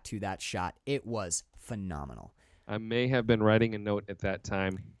my hat to that shot. It was phenomenal. I may have been writing a note at that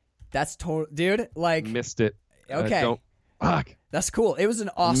time. That's total, dude. Like, Missed it. Okay. Fuck. That's cool. It was an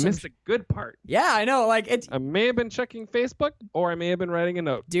awesome. Missed the good part. Yeah, I know. Like it, I may have been checking Facebook, or I may have been writing a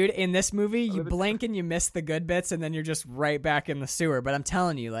note. dude. In this movie, you blink and you miss the good bits, and then you're just right back in the sewer. But I'm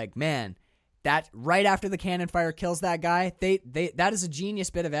telling you, like, man, that right after the cannon fire kills that guy, that is a genius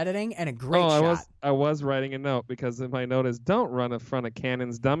bit of editing and a great shot. I was writing a note because my note is, don't run in front of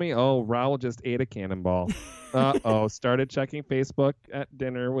cannons, dummy. Oh, Raoul just ate a cannonball. Uh-oh. Started checking Facebook at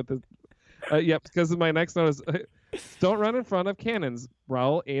dinner with his... Yep, because my next note is, don't run in front of cannons.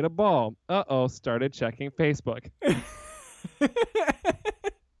 Raoul ate a ball. Uh-oh. Started checking Facebook.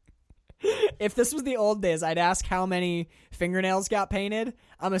 If this was the old days, I'd ask how many fingernails got painted.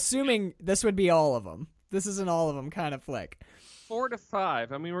 I'm assuming this would be all of them. This isn't all of them kind of flick. 4 to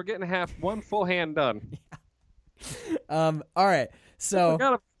 5. I mean, we're getting one full hand done. All right. So I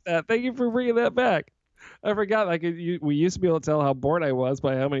forgot about that. Thank you for bringing that back. I forgot. Like we used to be able to tell how bored I was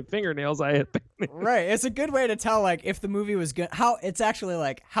by how many fingernails I had painted. Right. It's a good way to tell, like, if the movie was good. It's actually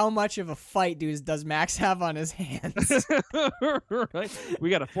like, how much of a fight does Max have on his hands? Right. We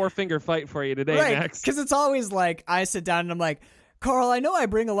got a 4-finger fight for you today, Right. Max. Because it's always like, I sit down and I'm like, Carl, I know I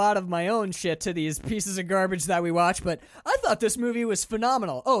bring a lot of my own shit to these pieces of garbage that we watch, but I thought this movie was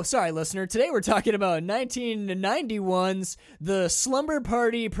phenomenal. Oh, sorry, listener. Today we're talking about 1991's The Slumber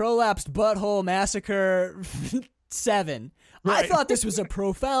Party Prolapsed Butthole Massacre 7. Right. I thought this was a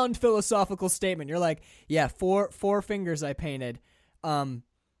profound philosophical statement. You're like, yeah, four fingers I painted.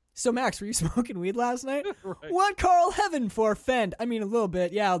 So, Max, were you smoking weed last night? Right. What, Carl? Heaven forfend. I mean, a little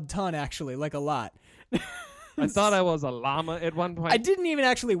bit. Yeah, a ton, actually. Like, a lot. I thought I was a llama at one point. I didn't even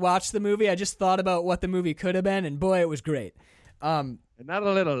actually watch the movie. I just thought about what the movie could have been, and boy, it was great. And not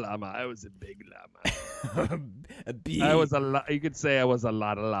a little llama. I was a big llama. A big, You could say I was a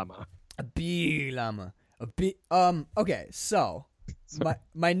lot of llama. a big llama. A big. Okay, so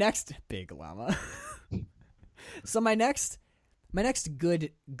my next big llama. So my next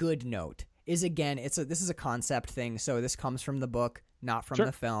good note is, again, this is a concept thing. So this comes from the book, not from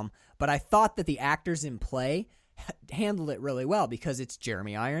the film. But I thought that the actors in play handled it really well because it's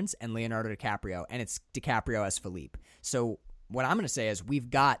Jeremy Irons and Leonardo DiCaprio, and it's DiCaprio as Philippe. So what I'm going to say is we've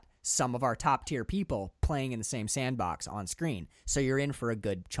got some of our top tier people playing in the same sandbox on screen. So you're in for a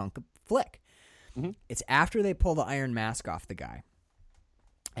good chunk of flick. Mm-hmm. It's after they pull the iron mask off the guy,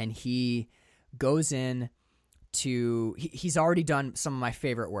 and he goes in to he's already done some of my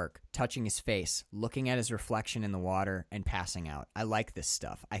favorite work, touching his face, looking at his reflection in the water, and passing out. I like this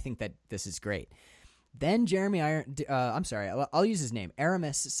stuff. I think that this is great. Then Jeremy I'll use his name.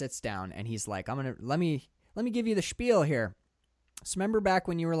 Aramis sits down and he's like, let me give you the spiel here. So remember back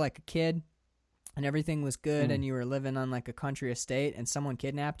when you were like a kid and everything was good and you were living on like a country estate and someone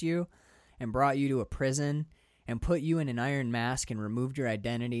kidnapped you and brought you to a prison and put you in an iron mask and removed your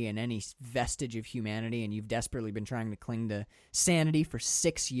identity and any vestige of humanity, and you've desperately been trying to cling to sanity for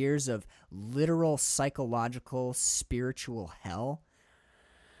 6 years of literal psychological spiritual hell?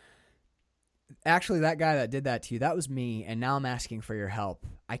 Actually, that guy that did that to you, that was me, and now I'm asking for your help.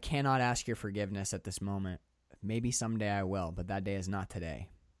 I cannot ask your forgiveness at this moment. Maybe someday I will, but that day is not today.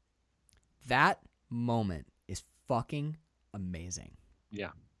 That moment is fucking amazing. Yeah.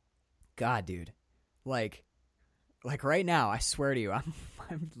 God, dude. Like right now, I swear to you, I'm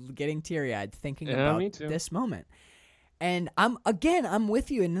getting teary-eyed thinking about this moment. And I'm with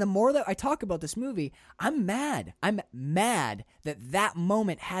you. And the more that I talk about this movie, I'm mad. I'm mad that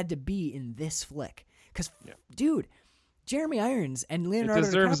moment had to be in this flick. Because, dude, Jeremy Irons and Leonardo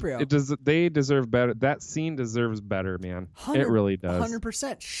DiCaprio. They deserve better. That scene deserves better, man. It really does.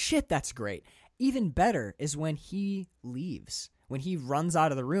 100%. Shit, that's great. Even better is when he leaves. When he runs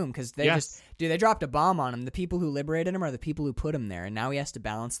out of the room, because they dropped a bomb on him. The people who liberated him are the people who put him there, and now he has to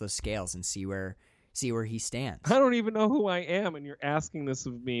balance those scales and see where he stands. I don't even know who I am, and you're asking this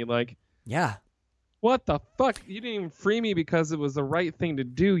of me, like, yeah, What the fuck? You didn't even free me because it was the right thing to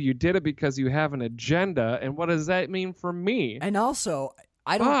do. You did it because you have an agenda. And what does that mean for me? And also,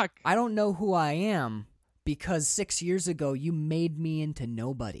 I Fuck. don't know who I am because 6 years ago you made me into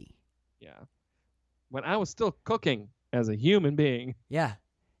nobody. Yeah. When I was still cooking as a human being. Yeah.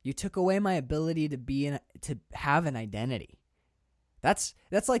 You took away my ability to have an identity. That's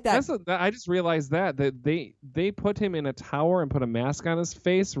like that. I just realized that they put him in a tower and put a mask on his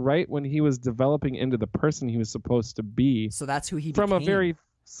face right when he was developing into the person he was supposed to be. So that's who he from became. a very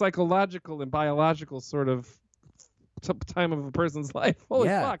psychological and biological sort of time of a person's life. Holy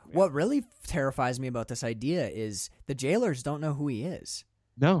fuck, man. What really terrifies me about this idea is the jailers don't know who he is.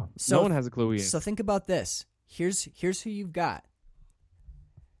 No one has a clue who he is. So think about this. Here's who you've got.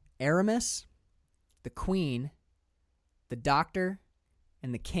 Aramis, the Queen, the Doctor,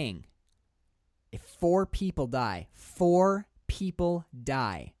 and the King. If 4 people die,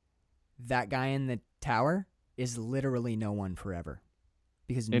 that guy in the tower is literally no one forever.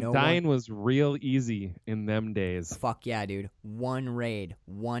 Because and dying was real easy in them days. Fuck yeah, dude. 1 raid,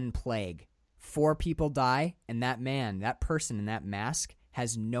 1 plague. 4 people die, and that person in that mask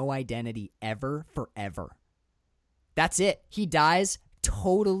has no identity ever, forever. That's it. He dies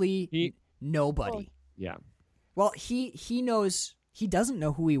totally nobody. Yeah. Well, he knows. He doesn't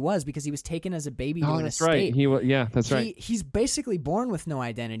know who he was because he was taken as a baby to an that's estate. Right. That's right. He's basically born with no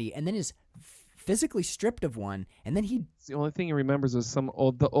identity, and then is physically stripped of one, and then the only thing he remembers is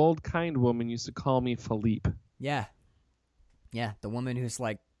the old kind woman used to call me Philippe. Yeah, the woman who's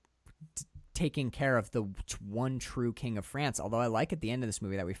like taking care of the one true king of France. Although I like at the end of this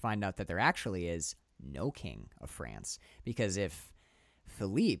movie that we find out that there actually is no king of France, because if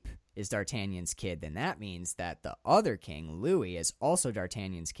Philippe is D'Artagnan's kid, then that means that the other king, Louis, is also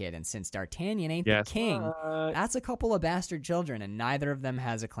D'Artagnan's kid. And since D'Artagnan ain't the king, that's a couple of bastard children, and neither of them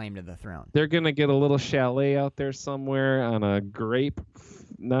has a claim to the throne. They're going to get a little chalet out there somewhere on a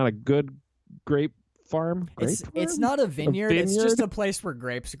not a good grape farm. It's not a vineyard. It's just a place where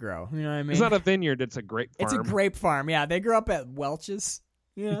grapes grow. You know what I mean? It's not a vineyard. It's a grape farm. It's a grape farm. Yeah, they grew up at Welch's.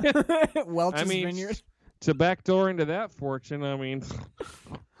 Yeah, Welch's Vineyard. To backdoor into that fortune, I mean...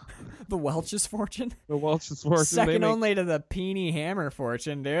 The Welch's fortune? The Welch's fortune. Second only to the Peony Hammer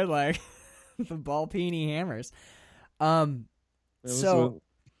fortune, dude. Like, the Ball Peony Hammers. So,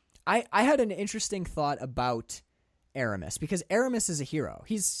 I had an interesting thought about Aramis, because Aramis is a hero.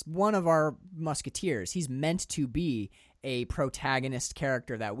 He's one of our musketeers. He's meant to be a protagonist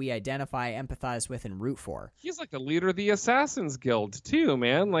character that we identify, empathize with, and root for. He's like the leader of the Assassin's Guild, too,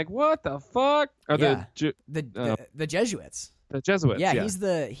 man. Like, what the fuck? The Jesuits. The Jesuits, yeah.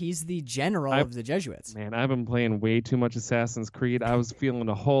 He's the general of the Jesuits. Man, I've been playing way too much Assassin's Creed. I was feeling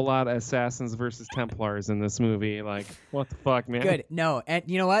a whole lot of Assassins versus Templars in this movie. Like, what the fuck, man? Good. No, and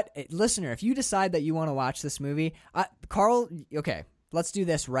you know what? Listener, if you decide that you want to watch this movie, Carl, okay, let's do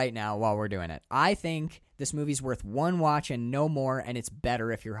this right now while we're doing it. I think this movie's worth 1 watch and no more, and it's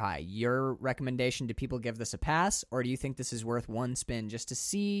better if you're high. Your recommendation, do people give this a pass, or do you think this is worth 1 spin just to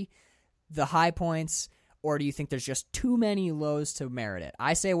see the high points? Or do you think there's just too many lows to merit it?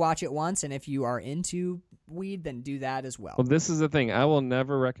 I say watch it once, and if you are into weed, then do that as well. Well, this is the thing. I will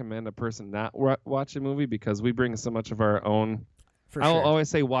never recommend a person not watch a movie because we bring so much of our own. I'll always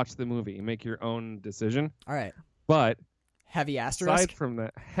say watch the movie and make your own decision. All right. But heavy asterisk? Aside from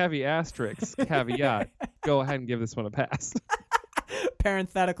the heavy asterisk caveat, go ahead and give this one a pass.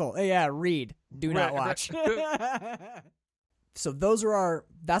 Parenthetical. Yeah, read. Do not watch. So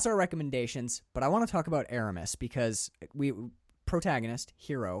that's our recommendations, but I want to talk about Aramis because protagonist,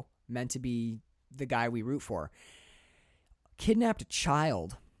 hero, meant to be the guy we root for, kidnapped a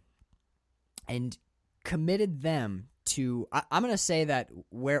child and committed them to, I'm going to say that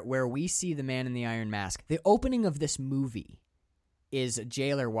where we see the man in the iron mask, the opening of this movie is a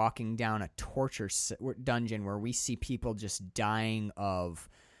jailer walking down a torture dungeon where we see people just dying of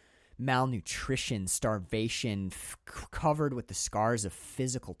malnutrition, starvation, covered with the scars of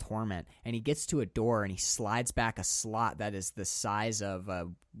physical torment. And he gets to a door and he slides back a slot that is the size of a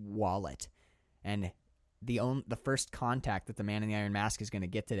wallet. And the first contact that the man in the iron mask is going to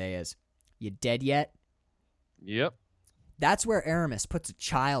get today is, "You dead yet?" Yep. That's where Aramis puts a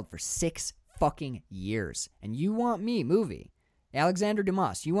child for 6 fucking years. And you want me, movie, Alexander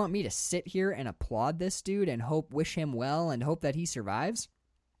Dumas, you want me to sit here and applaud this dude and wish him well and hope that he survives?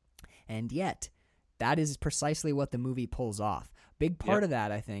 And yet, that is precisely what the movie pulls off. Big part of that,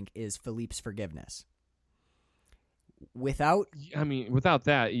 I think, is Philippe's forgiveness. Without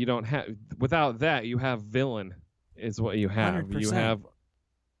that, you don't have. Without that, you have villain, is what you have. 100%.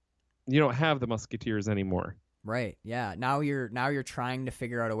 You don't have the Musketeers anymore. Right. Yeah. Now you're trying to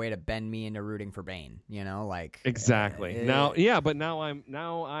figure out a way to bend me into rooting for Bane. You know, like Exactly. But now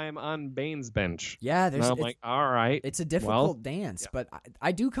I'm on Bane's bench. Yeah. Now I'm like, all right. It's a difficult dance, but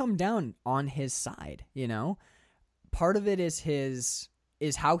I do come down on his side. You know, part of it is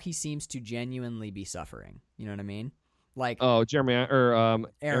how he seems to genuinely be suffering. You know what I mean? Like Jeremy or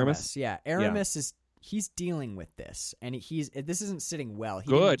Aramis. Yeah, Aramis is. He's dealing with this, and this isn't sitting well. He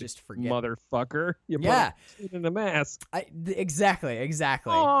Good, didn't just forget. Motherfucker. You Yeah. put in a mask. Exactly.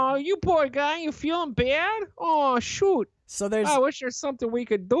 Oh, you poor guy. You feeling bad? Oh, shoot. So I wish there's something we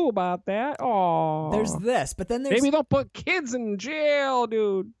could do about that. Oh. There's this, but then maybe don't put kids in jail,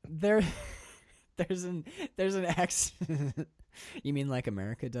 dude. There's an ex. You mean like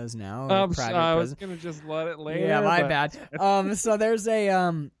America does now? I was gonna just let it lay. Yeah, my bad.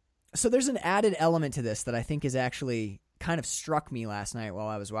 So there's an added element to this that I think is actually kind of struck me last night while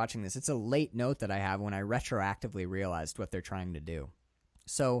I was watching this. It's a late note that I have when I retroactively realized what they're trying to do.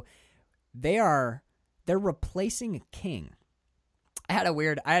 So they're replacing a king. I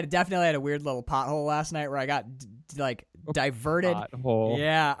definitely had a weird little pothole last night where I got diverted. Pothole.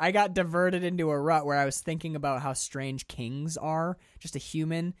 Yeah, I got diverted into a rut where I was thinking about how strange kings are. Just a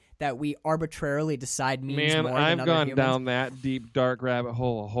human that we arbitrarily decide means more than other humans. Man, I've gone down that deep, dark rabbit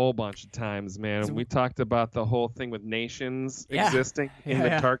hole a whole bunch of times, man. We talked about the whole thing with nations existing in the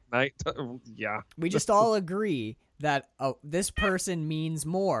Dark Knight. Yeah. We just all agree that this person means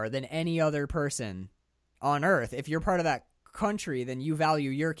more than any other person on Earth. If you're part of that country, then you value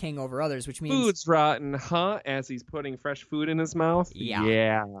your king over others, which means food's rotten, huh? As he's putting fresh food in his mouth.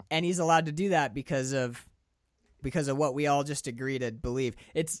 Yeah. And he's allowed to do that because of what we all just agree to believe.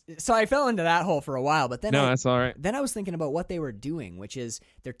 So I fell into that hole for a while, but then that's all right. Then I was thinking about what they were doing, which is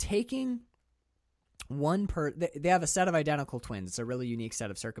they're taking they have a set of identical twins. It's a really unique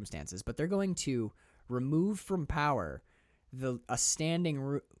set of circumstances, but they're going to remove from power a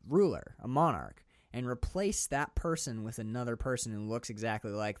standing ruler, a monarch, and replace that person with another person who looks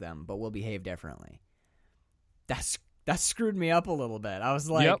exactly like them but will behave differently. That screwed me up a little bit. I was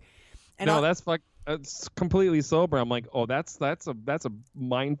like, yep. It's completely sober. I'm like, oh, that's a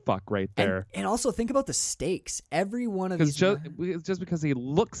mind fuck right there. And also think about the stakes. Every one of these, just because he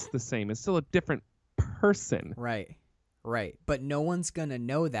looks the same, it's still a different person. Right. But no one's going to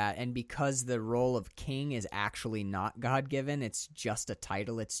know that. And because the role of king is actually not God-given, it's just a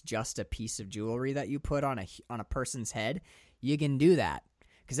title, it's just a piece of jewelry that you put on a person's head, you can do that.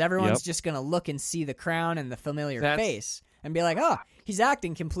 Because everyone's just going to look and see the crown and the familiar face and be like, oh, he's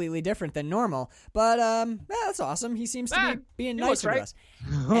acting completely different than normal. But that's awesome. He seems to be being nice with us.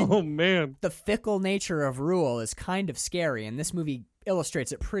 Oh, man. The fickle nature of rule is kind of scary, and this movie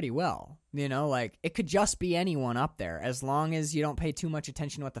illustrates it pretty well. You know, like, it could just be anyone up there as long as you don't pay too much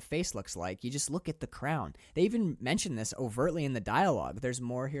attention to what the face looks like. You just look at the crown. They even mention this overtly in the dialogue. There's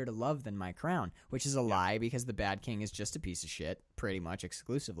more here to love than my crown, which is a lie because the bad king is just a piece of shit, pretty much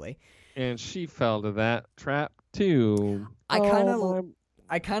exclusively. And she fell to that trap too. I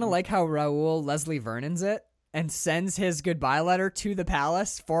kind of like how Raoul Leslie Vernon's it and sends his goodbye letter to the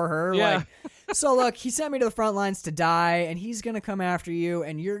palace for her. Yeah. Like, so look, he sent me to the front lines to die, and he's going to come after you,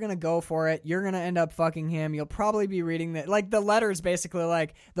 and you're going to go for it. You're going to end up fucking him. You'll probably be reading that. Like, the letter is basically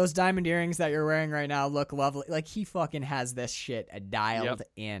like, those diamond earrings that you're wearing right now look lovely. Like, he fucking has this shit dialed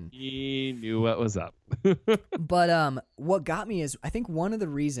in. He knew what was up. But what got me is, I think one of the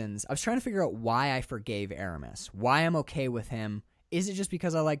reasons, I was trying to figure out why I forgave Aramis, why I'm okay with him. Is it just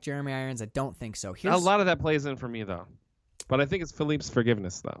because I like Jeremy Irons? I don't think so. A lot of that plays in for me, though. But I think it's Philippe's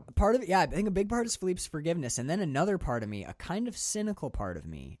forgiveness, though. Part of it, I think a big part is Philippe's forgiveness. And then another part of me, a kind of cynical part of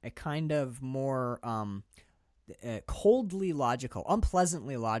me, a kind of more coldly logical,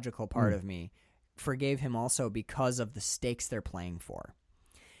 unpleasantly logical part of me forgave him also because of the stakes they're playing for.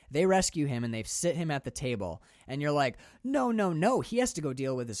 They rescue him and they sit him at the table, and you're like, no, he has to go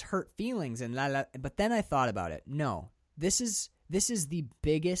deal with his hurt feelings and la la. But then I thought about it. No, this is the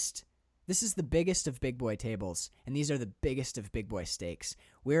biggest. This is the biggest of big boy tables, and these are the biggest of big boy stakes.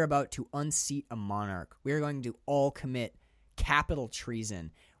 We're about to unseat a monarch. We are going to all commit capital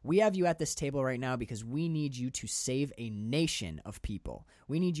treason. We have you at this table right now because we need you to save a nation of people.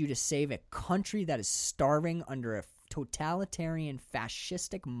 We need you to save a country that is starving under a totalitarian,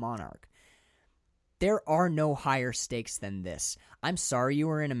 fascistic monarch. There are no higher stakes than this. I'm sorry you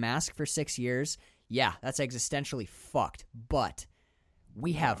were in a mask for 6 years. Yeah, that's existentially fucked, but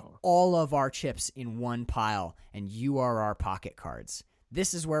we have all of our chips in one pile, and you are our pocket cards.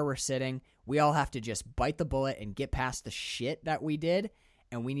 This is where we're sitting. We all have to just bite the bullet and get past the shit that we did,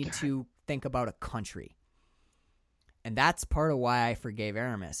 and we need to think about a country. And that's part of why I forgave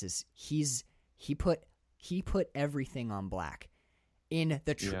Aramis, is he put He put everything on black. In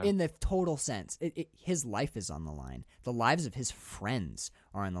the Yeah. in the total sense, his life is on the line. The lives of his friends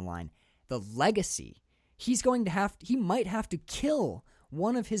are on the line. The legacy, he might have to kill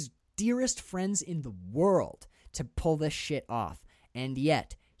one of his dearest friends in the world to pull this shit off. And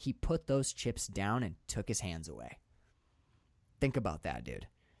yet, he put those chips down and took his hands away. Think about that, dude.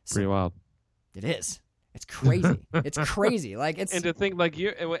 Pretty wild. It is. It's crazy. It's crazy. Like it's And to think, like,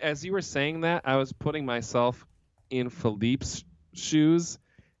 as you were saying that, I was putting myself in Philippe's shoes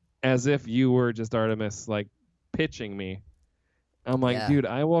as if you were just Artemis, like, pitching me. I'm like, Yeah. dude,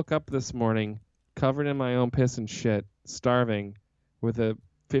 I woke up this morning covered in my own piss and shit, starving, with a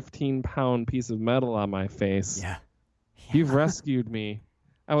 15-pound piece of metal on my face. yeah. You've rescued me.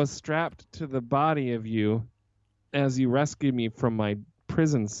 I was strapped to the body of you as you rescued me from my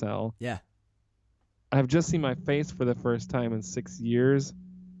prison cell. Yeah. I've just seen my face for the first time in 6 years,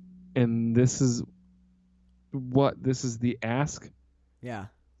 and this is the ask. Yeah.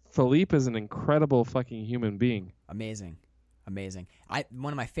 Philippe is an incredible fucking human being. Amazing.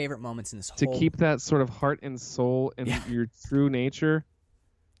 One of my favorite moments in this To whole keep that sort of heart and soul and Yeah. your true nature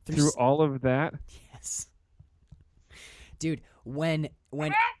through There's- all of that. Yes. Dude, when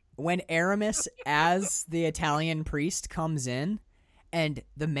Aramis as the Italian priest comes in, and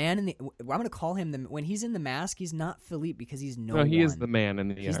the man in the I'm going to call him when he's in the mask, he's not Philippe because he's No, he is the man in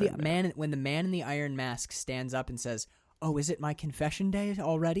the He's Iron the Man. man when the man in the iron mask stands up and says, "Oh, is it my confession day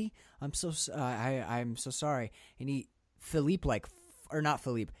already? I'm so sorry." And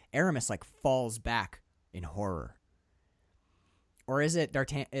Aramis like falls back in horror. Or is it or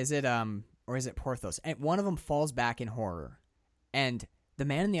is it Porthos? And one of them falls back in horror. And the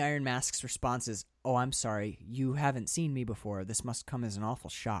man in the iron mask's response is, "Oh, I'm sorry. You haven't seen me before. This must come as an awful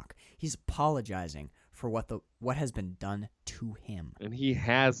shock." He's apologizing for what has been done to him. And he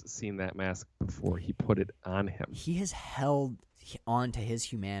has seen that mask before. He put it on him. He has held on to his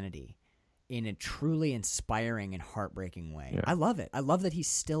humanity in a truly inspiring and heartbreaking way. Yeah. I love it. I love that he's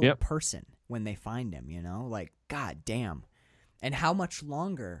still Yep. a person when they find him, you know? Like, god damn. And how much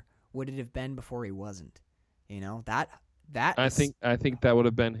longer would it have been before he wasn't? You know, I think that would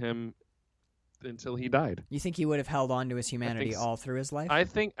have been him until he died. You think he would have held on to his humanity so. all through his life? I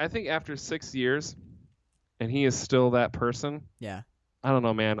think after 6 years, and he is still that person. Yeah. I don't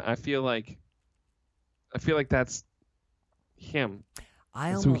know, man. I feel like that's him.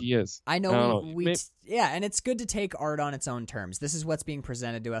 That's who he is. I I know don't know. yeah, and it's good to take art on its own terms. This is what's being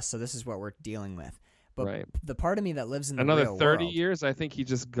presented to us, so this is what we're dealing with. But Right. the part of me that lives in the Another real 30 world, years, I think he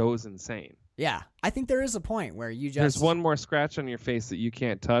just goes insane. yeah, I think there is a point where you just There's one more scratch on your face that you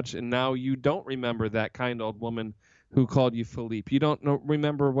can't touch, and now you don't remember that kind old woman who called you Philippe. You don't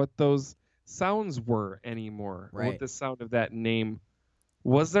remember what those sounds were anymore, or Right. what the sound of that name.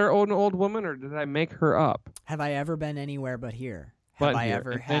 Was there an old woman, or did I make her up? Have I ever been anywhere but here? Have I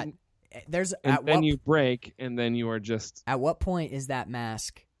ever And had? There's And then you break, and then you are just at what point is that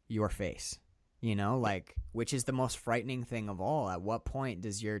mask your face? You know, like, which is the most frightening thing of all? At what point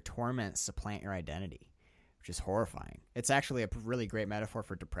does your torment supplant your identity? Which is horrifying. It's actually a really great metaphor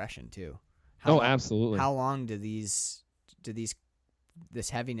for depression too. absolutely. How long do this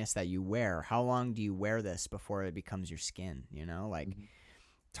heaviness that you wear? How long do you wear this before it becomes your skin? You know, like.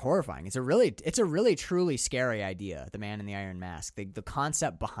 It's horrifying. It's a really truly scary idea. The Man in the Iron Mask. The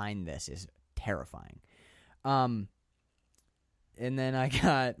concept behind this is terrifying. And then I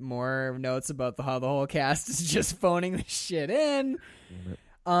got more notes about how the whole cast is just phoning this shit in.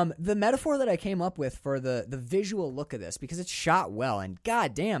 The metaphor that I came up with for the visual look of this, because it's shot well, and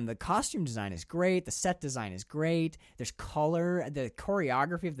goddamn, the costume design is great, the set design is great, there's color, the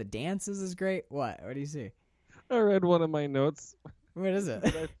choreography of the dances is great. What do you see? I read one of my notes. What is it?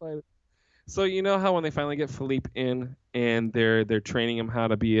 Did I find it? So you know how when they finally get Philippe in and they're training him how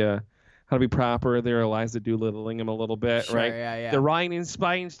to be proper, they're Eliza Doolittling him a little bit, Sure, right? yeah. They're riding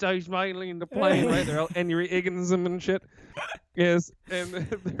spying smiling the plane, right? They're all Henry Higgins and shit. Yes, and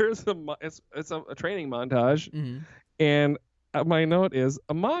there's it's a training montage, Mm-hmm. and my note is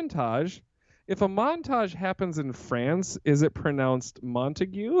a montage. If a montage happens in France, is it pronounced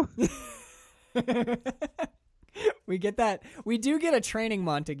Montague? We get that. We do get a training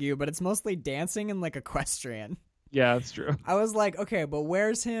Montague, but it's mostly dancing and like equestrian. Yeah, that's true. I was like, okay, but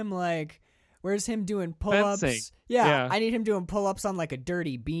where's him doing pull-ups? Fencing. Yeah, Yeah. I need him doing pull-ups on like a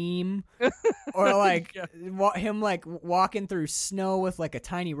dirty beam, or like Yeah. him like walking through snow with like a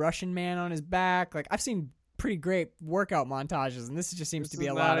tiny Russian man on his back. Like I've seen pretty great workout montages, and this just seems to be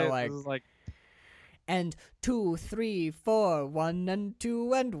a lot of like. and 2, 3, 4, 1 and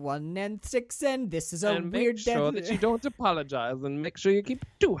 2 and 1 and 6 and this is a And weird make sure that you don't apologize, and make sure you keep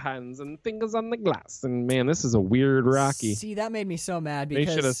 2 hands and fingers on the glass. And man, this is a weird Rocky. See, that made me so mad They should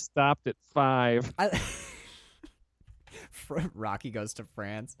have because stopped at 5. Rocky goes to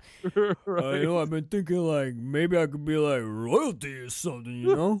France. Right. I've been thinking like maybe I could be like royalty or something,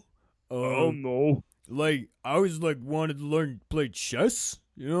 you know? Oh no. Like I always like wanted to learn to play chess,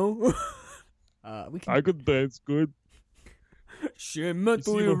 you know? We can I could dance good. shit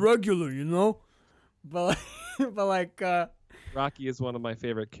mentally the- irregular, you know? But like Rocky is one of my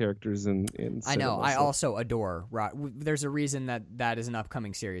favorite characters in I know. cinema, I so- also adore. There's a reason that is an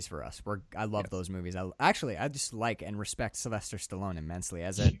upcoming series for us. I love those movies. I just like and respect Sylvester Stallone immensely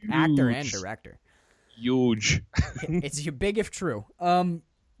as an actor and Huge. director. huge. It's big if true.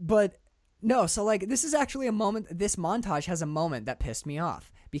 But no. So like, this is actually a moment. This montage has a moment that pissed me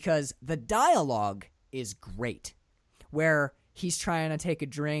off because the dialogue is great, where he's trying to take a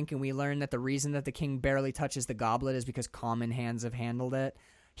drink, and we learn that the reason that the king barely touches the goblet is because common hands have handled it.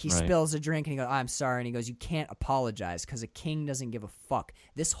 He Right. spills a drink, and he goes, "I'm sorry," and he goes, "You can't apologize because a king doesn't give a fuck."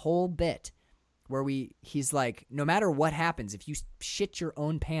 This whole bit where he's like, no matter what happens, if you shit your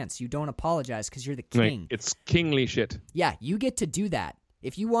own pants, you don't apologize because you're the king. Like, it's kingly shit. Yeah, you get to do that.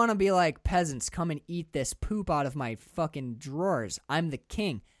 If you want to be like, peasants, come and eat this poop out of my fucking drawers, I'm the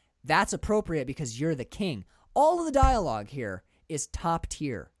king. That's appropriate because you're the king. All of the dialogue here is top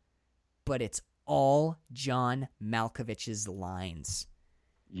tier, but it's all John Malkovich's lines.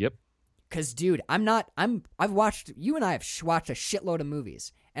 Yep. Cause dude, you and I have watched a shitload of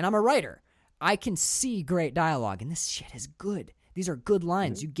movies, and I'm a writer. I can see great dialogue, and this shit is good. These are good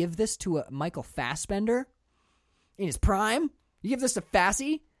lines. You give this to a Michael Fassbender in his prime. You give this to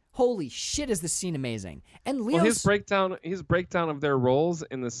Fassy. Holy shit, is this scene amazing? And Leo's Well, his breakdown of their roles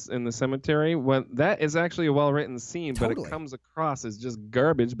in the cemetery, that is actually a well-written scene, but Totally. it comes across as just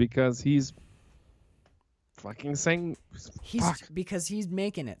garbage because he's fucking saying fuck. because he's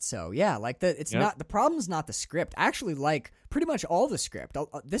making it so. Yeah, like it's Yep. not the problem's not the script. I actually like pretty much all the script.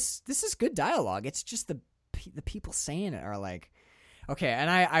 This is good dialogue. It's just the people saying it are like, okay. And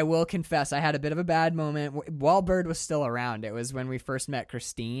I will confess, I had a bit of a bad moment while Bird was still around. It was when we first met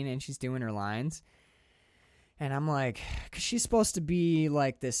Christine, and she's doing her lines. And I'm like, because she's supposed to be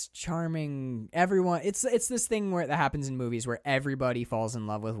like this charming everyone. It's this thing that happens in movies where everybody falls in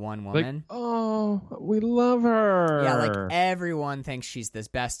love with one Like, woman. oh, we love her. Yeah, like everyone thinks she's this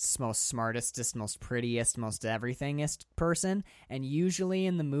best, most smartest, most prettiest, most everythingest person. And usually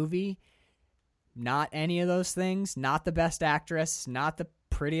in the movie, not any of those things. Not the best actress, not the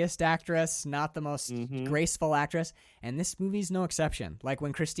prettiest actress, not the most graceful actress. And this movie's no exception. Like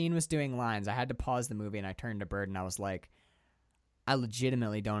when Christine was doing lines, I had to pause the movie and I turned to Bird and I was like, I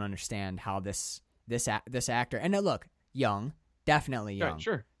legitimately don't understand how this actor, and look, young, definitely young. Right,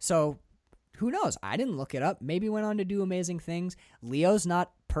 sure. So who knows? I didn't look it up. Maybe went on to do amazing things. Leo's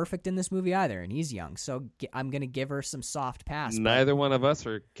not perfect in this movie either, and he's young. So I'm going to give her some soft pass. but- Neither one of us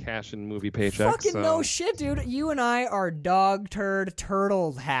are cashing movie paychecks. Fucking so. no shit, dude. You and I are dog turd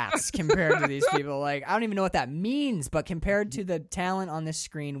turtle hats compared to these people. Like, I don't even know what that means, but compared to the talent on this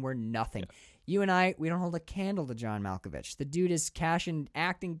screen, we're nothing. You and I, we don't hold a candle to John Malkovich. The dude is cashing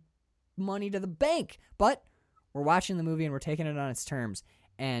acting money to the bank, but we're watching the movie and we're taking it on its terms.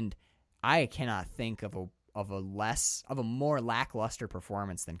 And I cannot think of a more lackluster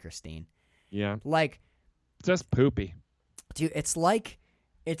performance than Christine. Yeah, Like, just poopy. dude, it's like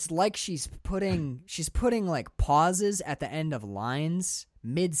she's putting like pauses at the end of lines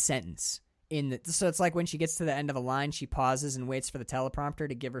mid sentence so it's like when she gets to the end of a line, she pauses and waits for the teleprompter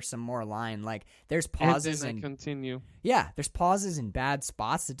to give her some more line. Like there's pauses and continue. yeah, there's pauses in bad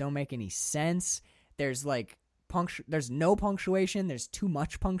spots that don't make any sense. There's like there's no punctuation. There's too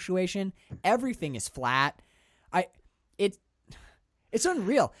much punctuation. Everything is flat. It's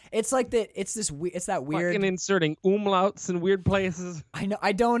unreal. It's like that. It's that weird. Fucking inserting umlauts in weird places. I know.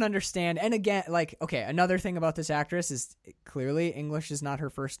 I don't understand. And again, like, okay, another thing about this actress is clearly English is not her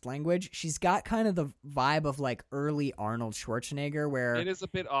first language. She's got kind of the vibe of like early Arnold Schwarzenegger, where It is a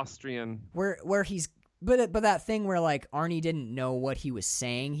bit Austrian. where he's. But that thing where like Arnie didn't know what he was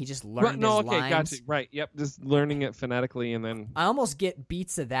saying, he just learned his lines. Gotcha. Right, yep, just learning it phonetically and then... I almost get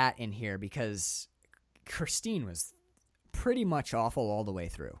beats of that in here because Christine was pretty much awful all the way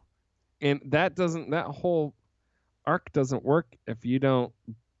through. And that whole arc doesn't work if you don't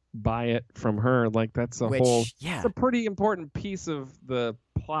buy it from her. Like, that's a Which, whole... yeah. It's a pretty important piece of the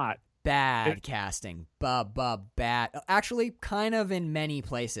plot Bad casting. Bad. Actually, kind of in many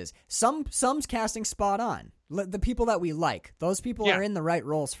places. Some's casting spot on. The people that we like, those people are in the right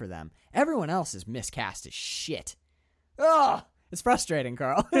roles for them. Everyone else is miscast as shit. Ugh! It's frustrating,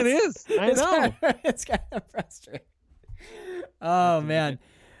 Carl. It is. I know. It's kind of frustrating. Oh, man.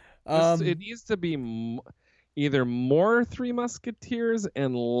 It needs to be either more Three Musketeers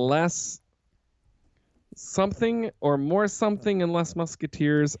and less something, or more something and less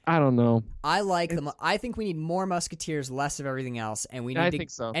Musketeers. I don't know. I like them. I think we need more Musketeers, less of everything else, and we need think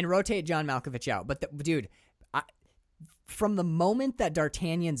so. And rotate John Malkovich out. But dude, from the moment that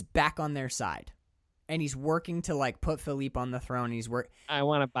D'Artagnan's back on their side, and he's working to like put Philippe on the throne, I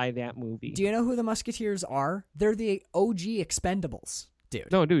want to buy that movie. Do you know who the Musketeers are? They're the OG Expendables,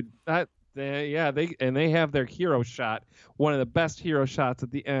 dude. No, dude. They have their hero shot, one of the best hero shots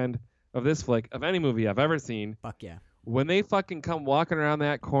at the end of this flick of any movie I've ever seen. Fuck yeah. When they fucking come walking around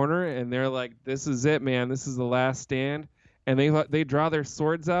that corner and they're like, "This is it, man. This is the last stand," and they draw their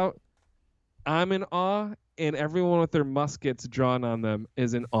swords out, I'm in awe, and everyone with their muskets drawn on them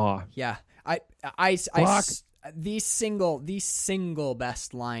is in awe. Yeah. The single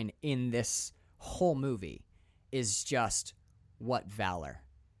best line in this whole movie is just, "What valor."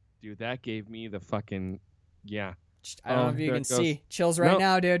 Dude, that gave me the fucking I don't know if you can see chills right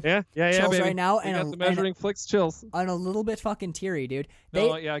now, dude. Yeah, chills baby. right now, and got the measuring flicks chills. And a little bit fucking teary, dude.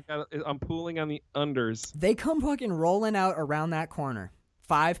 I'm pooling on the unders. They come fucking rolling out around that corner.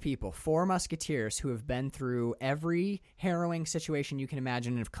 5 people, 4 musketeers who have been through every harrowing situation you can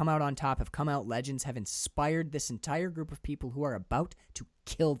imagine and have come out on top, have come out legends, have inspired this entire group of people who are about to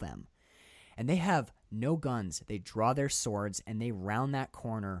kill them. And they have no guns. They draw their swords and they round that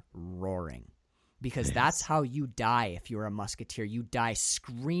corner roaring. Because that's how you die if you're a musketeer. You die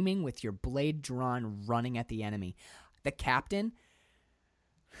screaming with your blade drawn, running at the enemy. The captain,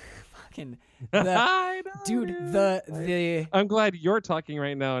 fucking, I'm glad you're talking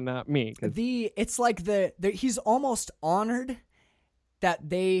right now and not me. It's like he's almost honored that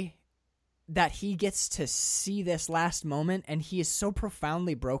he gets to see this last moment, and he is so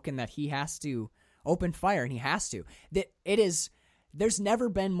profoundly broken that he has to open fire, and he has to. There's never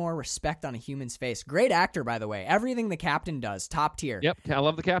been more respect on a human's face. Great actor, by the way. Everything the captain does, top tier. Yep, I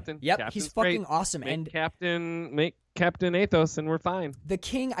love the captain. Yep, Captain's he's fucking great. awesome. Make Captain Athos, and we're fine.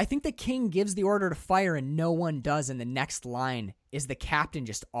 I think the king gives the order to fire, and no one does. And the next line is the captain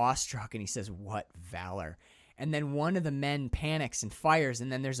just awestruck, and he says, "What valor!" And then one of the men panics and fires, and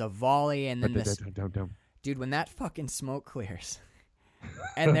then there's a volley, and then this dude, when that fucking smoke clears.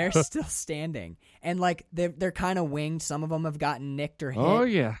 And they're still standing, and like they're kind of winged. Some of them have gotten nicked or hit. Oh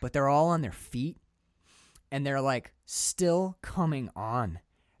yeah, but they're all on their feet, and they're like still coming on.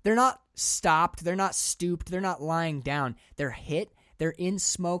 They're not stopped. They're not stooped. They're not lying down. They're hit. They're in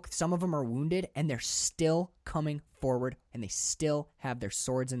smoke. Some of them are wounded, and they're still coming forward, and they still have their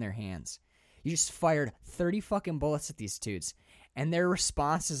swords in their hands. You just fired 30 fucking bullets at these dudes, and their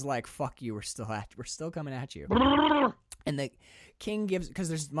response is like, "Fuck you. We're still coming at you." And the king gives, because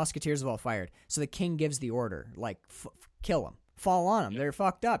there's musketeers have all fired, so the king gives the order, like, kill them, fall on them. They're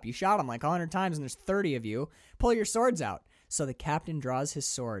fucked up. You shot them like 100 times, and there's 30 of you. Pull your swords out. So the captain draws his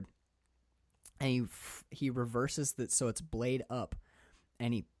sword, and he reverses it so it's blade up,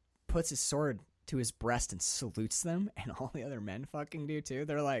 and he puts his sword to his breast and salutes them, and all the other men fucking do too.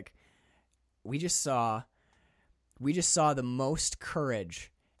 They're like, we just saw the most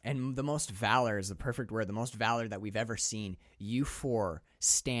courage. And the most valor is the perfect word, the most valor that we've ever seen. You 4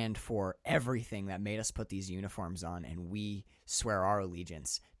 stand for everything that made us put these uniforms on, and we swear our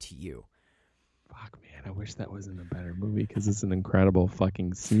allegiance to you. Fuck, man, I wish that was in a better movie, because it's an incredible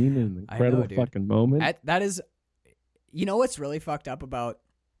fucking scene and an incredible fucking moment. That is, you know what's really fucked up about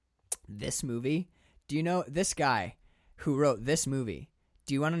this movie? Do you know this guy who wrote this movie?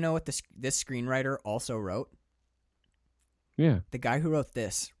 Do you want to know what this screenwriter also wrote? Yeah. The guy who wrote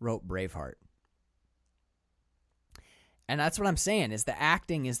this wrote Braveheart. And that's what I'm saying, is the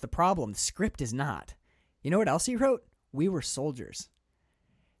acting is the problem. The script is not. You know what else he wrote? We Were Soldiers.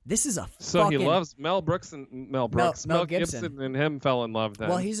 This is he loves Mel Gibson and him fell in love then.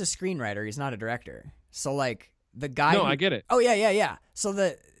 Well, he's a screenwriter. He's not a director. So, like, the guy... No, I get it. Oh, yeah. So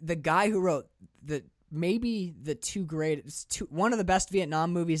the guy who wrote maybe the one of the best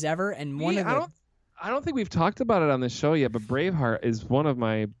Vietnam movies ever, and one of the... I don't think we've talked about it on this show yet, but Braveheart is one of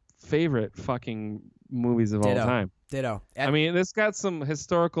my favorite fucking movies of all time. Ditto. I mean, it's got some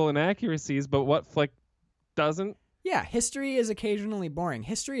historical inaccuracies, but what flick doesn't? Yeah, history is occasionally boring.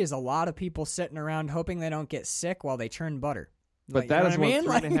 History is a lot of people sitting around hoping they don't get sick while they churn butter. But you that know is what I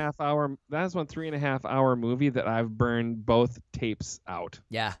one mean? 3.5 hour. That is one 3.5 hour movie that I've burned both tapes out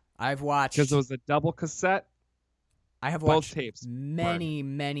Yeah, I've watched. because it was a double cassette. I have both watched tapes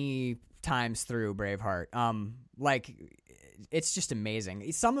many times through Braveheart. Like it's just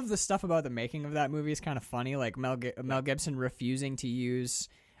amazing. Some of the stuff about the making of that movie is kind of funny. Like Mel Gibson refusing to use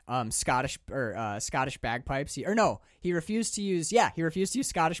Scottish bagpipes. He refused to use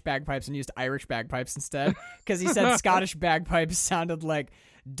Scottish bagpipes and used Irish bagpipes instead because he said Scottish bagpipes sounded like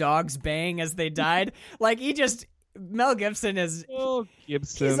dogs baying as they died. Like Mel Gibson is. Oh,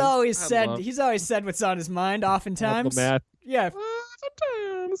 Gibson! He's always said what's on his mind. Oftentimes, yeah.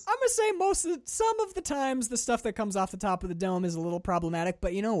 Sometimes I'm gonna say some of the times the stuff that comes off the top of the dome is a little problematic.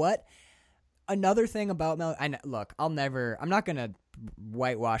 But you know what? Another thing about I'm not gonna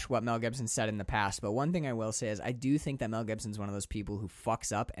whitewash what Mel Gibson said in the past, but one thing I will say is I do think that Mel Gibson's one of those people who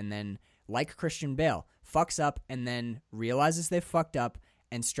fucks up and then, like Christian Bale, fucks up and then realizes they've fucked up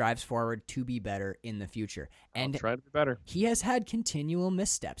and strives forward to be better in the future. And I'll try to be better. He has had continual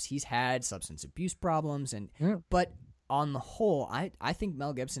missteps. He's had substance abuse problems, but on the whole, I think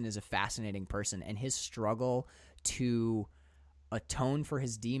Mel Gibson is a fascinating person, and his struggle to atone for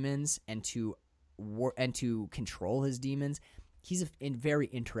his demons and to control his demons. He's a very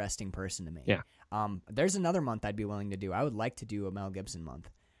interesting person to me. Yeah. There's another month I'd be willing to do. I would like to do a Mel Gibson month.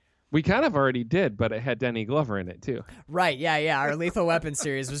 We kind of already did, but it had Danny Glover in it too. Right, yeah. Our Lethal Weapon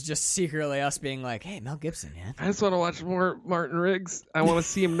series was just secretly us being like, hey, Mel Gibson, man. I just want to watch more Martin Riggs. I want to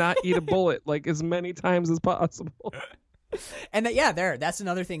see him not eat a bullet like as many times as possible. And that's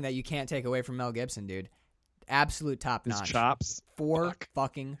another thing that you can't take away from Mel Gibson, dude. Absolute top notch. His chops. For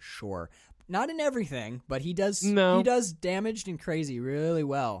fucking sure. Not in everything, but he does Damaged and Crazy really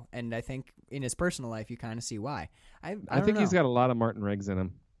well. And I think in his personal life you kind of see why. I think he's got a lot of Martin Riggs in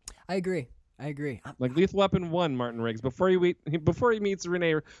him. I agree. Like Lethal Weapon 1, Martin Riggs, before he meets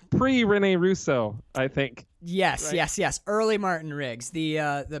Rene Russo, I think. Yes, right? yes. Early Martin Riggs,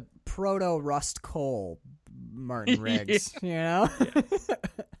 the proto Rust Cole Martin Riggs, you know?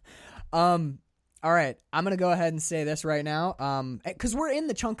 All right, I'm going to go ahead and say this right now, because we're in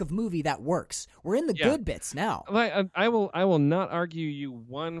the chunk of movie that works. We're in the good bits now. I will not argue you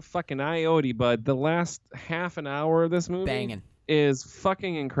one fucking iota, bud. The last half an hour of this movie banging is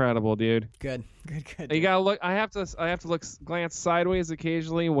fucking incredible, dude. Good. You gotta look. I have to glance sideways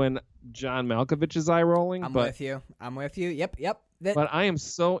occasionally when John Malkovich is eye rolling. I'm with you. Yep. But I am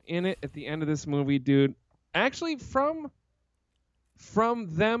so in it at the end of this movie, dude. Actually, from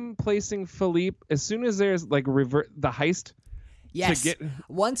them placing Philippe, as soon as there's like the heist, yes,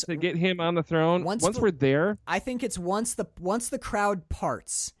 to get him on the throne. Once we're there, I think it's once the crowd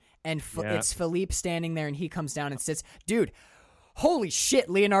parts and it's Philippe standing there and he comes down and sits, dude. Holy shit,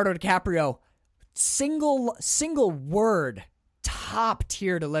 Leonardo DiCaprio. Single word, top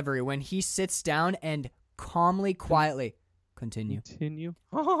tier delivery when he sits down and calmly, quietly continue.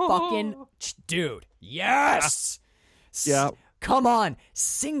 Fucking dude. Yes. Yeah. Come on.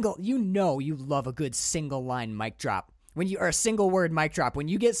 You love a good single line mic drop. Or a single word mic drop. When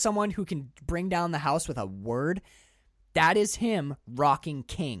you get someone who can bring down the house with a word, that is him rocking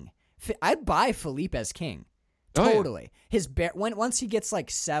king. I'd buy Philippe as king. Totally. Oh, yeah. Once he gets like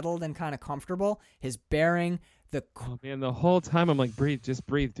settled and kind of comfortable, his bearing, the whole time I'm like, just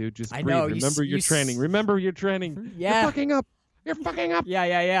breathe, dude. Just breathe. Know, Remember your training. Yeah. You're fucking up.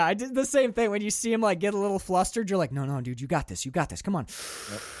 Yeah. I did the same thing. When you see him like get a little flustered, you're like, no, dude, you got this. Come on.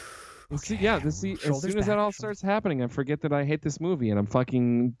 Yep. Okay. As soon as that all starts happening, I forget that I hate this movie and I'm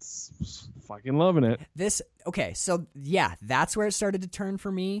fucking loving it. That's where it started to turn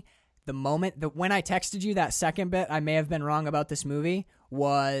for me. The moment when I texted you that second bit, I may have been wrong about this movie,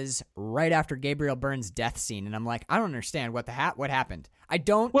 was right after Gabriel Byrne's death scene, and I'm like, I don't understand what happened. What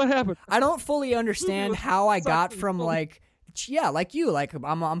happened? I don't fully understand how I got from like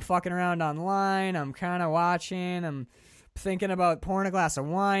I'm fucking around online, I'm kind of watching, I'm thinking about pouring a glass of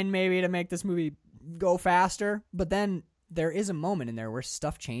wine maybe to make this movie go faster, but then there is a moment in there where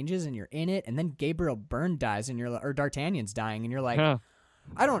stuff changes and you're in it, and then Gabriel Byrne dies and or D'Artagnan's dying, and you're like. Huh.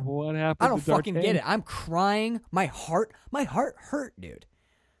 What happened? I don't fucking get it. I'm crying. My heart hurt, dude.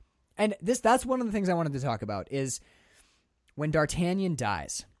 And that's one of the things I wanted to talk about is when D'Artagnan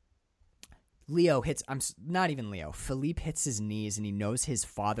dies. Philippe hits his knees and he knows his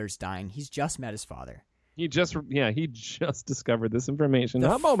father's dying. He's just met his father. He just discovered this information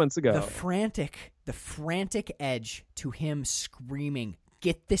moments ago. The frantic edge to him screaming,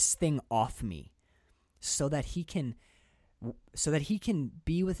 "Get this thing off me," so that he can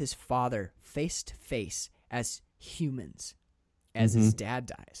be with his father face to face as humans, as his dad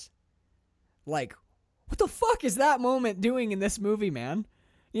dies. Like, what the fuck is that moment doing in this movie, man?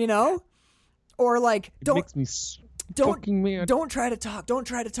 You know? Or like, It makes me fucking mad. Don't try to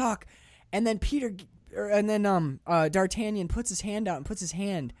talk. And then D'Artagnan puts his hand out and puts his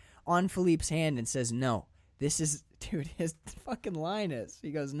hand on Philippe's hand and says, no, this is, dude, his fucking line is,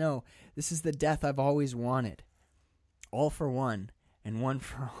 he goes, no, this is the death I've always wanted. All for one and one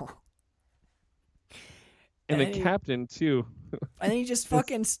for all. And the captain too. And then he just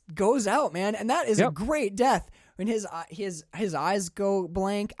fucking goes out, man. And that is a great death. When his eyes go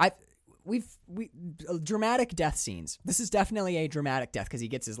blank. We dramatic death scenes. This is definitely a dramatic death because he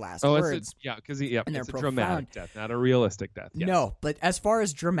gets his last words. Because and it's a they're dramatic death, not a realistic death. Yes. No, but as far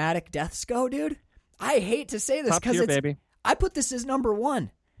as dramatic deaths go, dude, I hate to say this because I put this as number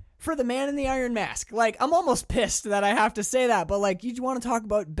 1 for the Man in the Iron Mask. Like, I'm almost pissed that I have to say that, but like, you want to talk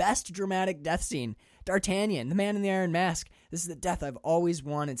about best dramatic death scene? D'Artagnan, the Man in the Iron Mask. This is the death I've always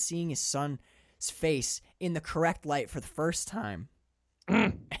wanted, seeing his son's face in the correct light for the first time.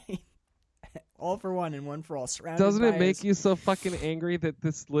 All for one and one for all. Surrounded Doesn't by it make you so fucking angry that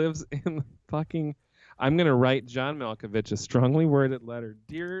this lives in the fucking... I'm going to write John Malkovich a strongly worded letter.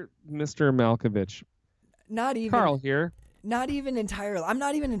 Dear Mr. Malkovich. Not even... Carl here. Not even entirely. I'm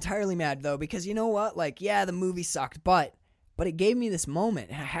not even entirely mad, though, because you know what? Like, yeah, the movie sucked, but it gave me this moment,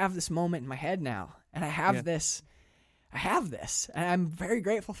 and I have this moment in my head now. And I have this. And I'm very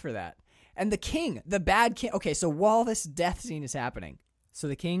grateful for that. And the king, the bad king. Okay, so while this death scene is happening, so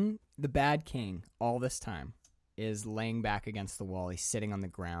the king, the bad king, all this time is laying back against the wall. He's sitting on the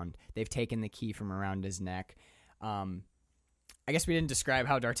ground. They've taken the key from around his neck. I guess we didn't describe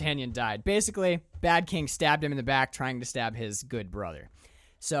how D'Artagnan died. Basically, bad king stabbed him in the back trying to stab his good brother.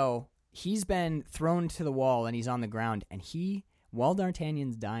 So he's been thrown to the wall and he's on the ground. And while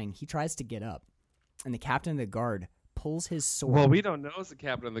D'Artagnan's dying, he tries to get up. And the captain of the guard pulls his sword. Well, we don't know it's the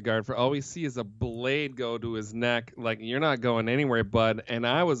captain of the guard. For all we see is a blade go to his neck. Like, you're not going anywhere, bud. And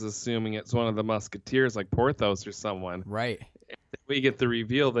I was assuming it's one of the musketeers, like Porthos or someone. Right. We get the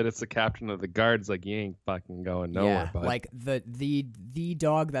reveal that it's the captain of the guards. Like, you ain't fucking going nowhere, bud. Like the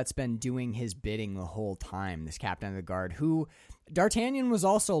dog that's been doing his bidding the whole time, this captain of the guard, who D'Artagnan was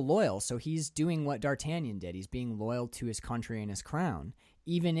also loyal. So he's doing what D'Artagnan did. He's being loyal to his country and his crown.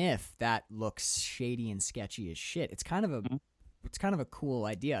 Even if that looks shady and sketchy as shit, it's kind of a cool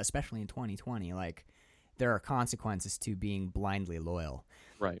idea, especially in 2020. Like, there are consequences to being blindly loyal.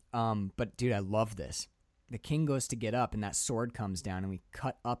 Right. But dude, I love this. The king goes to get up, and that sword comes down, and we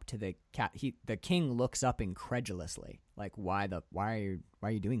cut up to the cat. The king looks up incredulously, like, why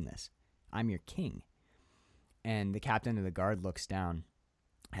are you doing this? I'm your king. And the captain of the guard looks down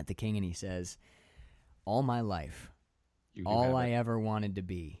at the king, and he says, all my life, all I ever wanted to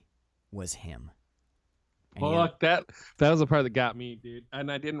be was him. Fuck, that was the part that got me, dude.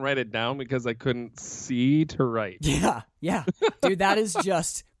 And I didn't write it down because I couldn't see to write. Yeah. Dude, that is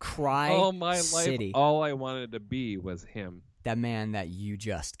just cry all my city. Life, all I wanted to be was him. That man that you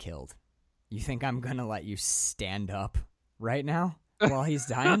just killed. You think I'm going to let you stand up right now while he's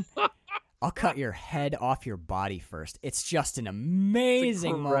dying? I'll cut your head off your body first. It's just an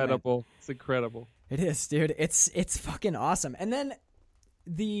amazing moment. It's incredible. It is, dude. It's fucking awesome. And then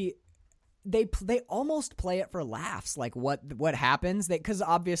they almost play it for laughs, like what happens. Because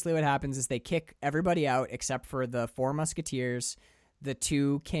obviously what happens is they kick everybody out except for the 4 musketeers, the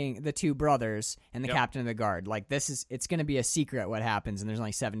two brothers, and the captain of the guard. Like, it's going to be a secret what happens, and there's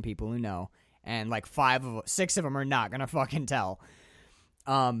only 7 people who know, and like 6 of them are not going to fucking tell.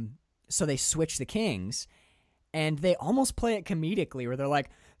 So they switch the kings, and they almost play it comedically, where they're like,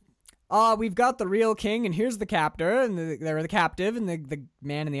 we've got the real king, and here's the captor, and they're the captive, and the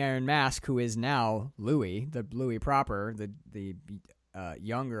man in the iron mask, who is now Louis, the Louis proper, the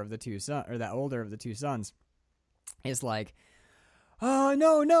younger of the 2 sons, or the older of the 2 sons, is like, oh,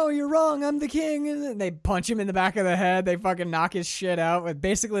 no, you're wrong, I'm the king, and they punch him in the back of the head, they fucking knock his shit out,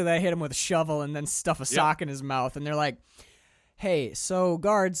 basically they hit him with a shovel and then stuff a sock in his mouth, and they're like, hey, so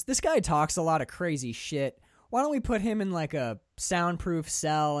guards, this guy talks a lot of crazy shit. Why don't we put him in like a soundproof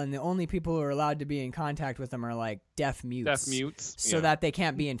cell, and the only people who are allowed to be in contact with him are like deaf mutes. So that they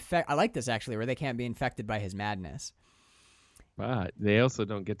can't be infected. I like this actually, where they can't be infected by his madness. But they also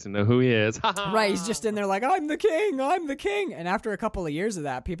don't get to know who he is. Right, he's just in there like, I'm the king. And after a couple of years of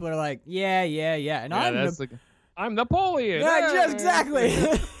that, people are like, yeah. And I'm Napoleon. Yeah, exactly.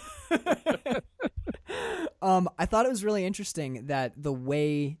 I thought it was really interesting that the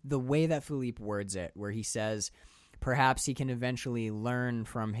way that Philippe words it, where he says perhaps he can eventually learn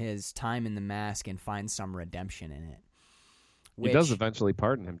from his time in the mask and find some redemption in it. He does eventually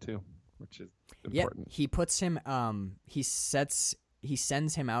pardon him too, which is important. Yeah, he puts him. He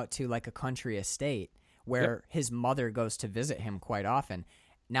sends him out to like a country estate where his mother goes to visit him quite often.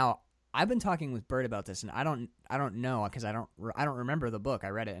 Now, I've been talking with Bert about this, and I don't know because I don't remember the book. I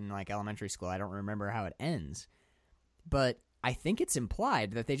read it in like elementary school. I don't remember how it ends, but I think it's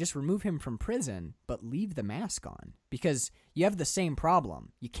implied that they just remove him from prison but leave the mask on because you have the same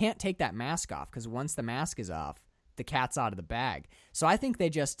problem. You can't take that mask off because once the mask is off, the cat's out of the bag. So I think they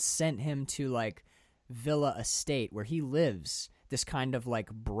just sent him to like Villa Estate where he lives, this kind of like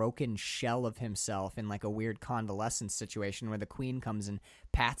broken shell of himself in like a weird convalescence situation where the queen comes and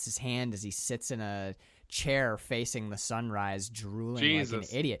pats his hand as he sits in a chair facing the sunrise, drooling like an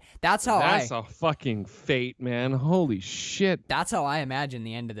idiot. That's a fucking fate, man. Holy shit. That's how I imagine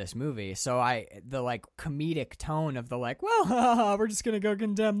the end of this movie. So the like comedic tone of the like, well, we're just gonna go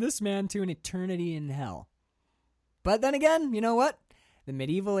condemn this man to an eternity in hell. But then again, you know what? The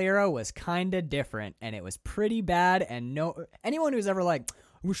medieval era was kind of different, and it was pretty bad, and anyone who's ever like,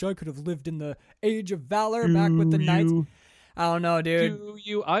 I wish I could have lived in the age of valor back with the knights. I don't know, dude.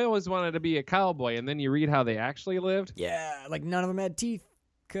 I always wanted to be a cowboy, and then you read how they actually lived. Yeah, like none of them had teeth,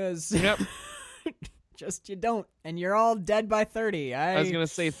 because yep. just you don't, and you're all dead by 30. I was going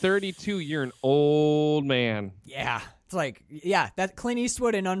to say 32, you're an old man. Yeah. It's like, yeah, that Clint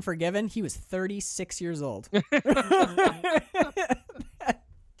Eastwood in Unforgiven, he was 36 years old.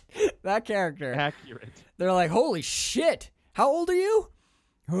 That character. Accurate. They're like, holy shit. How old are you?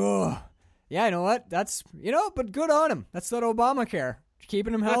 Oh, yeah, you know what? That's, but good on him. That's that Obamacare.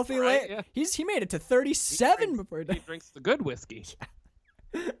 Keeping him healthy. Right, yeah. He made it to 37 before he drinks the good whiskey.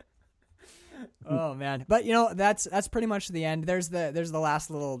 Yeah. Oh man, but that's pretty much the end. There's the last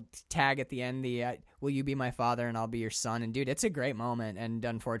little tag at the end. The will you be my father and I'll be your son? And dude, it's a great moment. And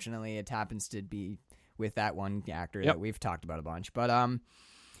unfortunately, it happens to be with that one actor that we've talked about a bunch. But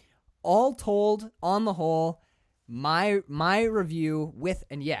all told, on the whole, my review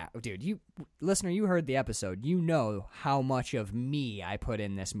dude, you listener, you heard the episode. You know how much of me I put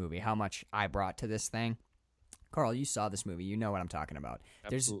in this movie, how much I brought to this thing. Carl, you saw this movie. You know what I'm talking about.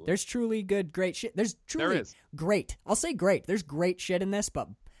 Absolutely. There's truly great shit. There is great. I'll say great. There's great shit in this, but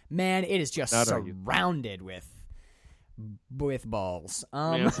man, it is just surrounded with balls.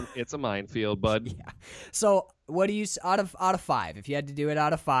 Man, it's a minefield, bud. Yeah. So, what do you out of 5? If you had to do it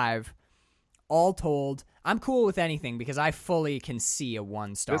out of 5, all told, I'm cool with anything because I fully can see a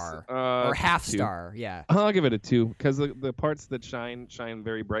 1 star or half 2. star. Yeah. I'll give it a 2 because the parts that shine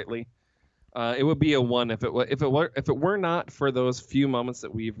very brightly. It would be a 1 if it were not for those few moments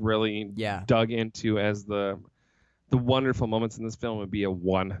that we've really dug into as the wonderful moments in this film. It would be a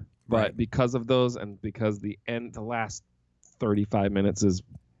 1, but because of those and because the last 35 minutes is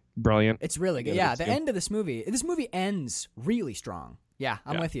brilliant. It's really good. Yeah, the end of this movie ends really strong. Yeah,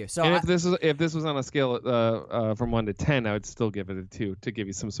 I'm with you. So and if this was on a scale from 1 to 10, I would still give it a 2 to give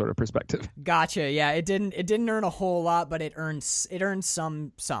you some sort of perspective. Gotcha. Yeah, it didn't earn a whole lot, but it earned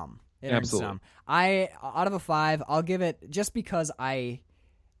some. Absolutely. Out of a 5, I'll give it just because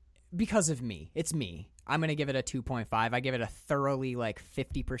of me. It's me. I'm gonna give it a 2.5. I give it a thoroughly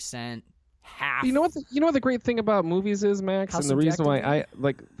 50% half. You know what the great thing about movies is, Max, and the reason why I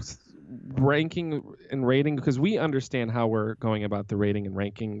like ranking and rating, because we understand how we're going about the rating and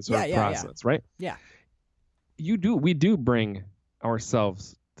ranking sort of process, right? Yeah. We do bring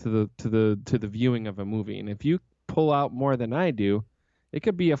ourselves to the viewing of a movie, and if you pull out more than I do, it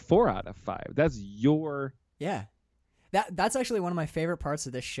could be a 4 out of 5. That's your... Yeah. That's actually one of my favorite parts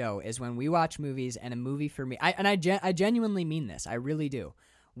of this show is when we watch movies and a movie for me... I genuinely mean this. I really do.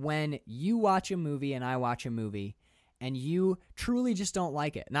 When you watch a movie and I watch a movie and you truly just don't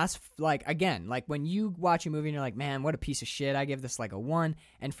like it. And that's again, when you watch a movie and you're like, man, what a piece of shit. I give this a 1.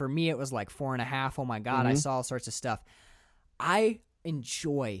 And for me, it was 4.5. Oh my God, I saw all sorts of stuff. I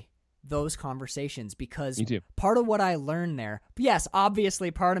enjoy those conversations because part of what I learned there, yes,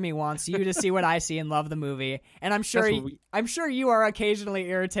 obviously part of me wants you to see what I see and love the movie, and I'm sure you are occasionally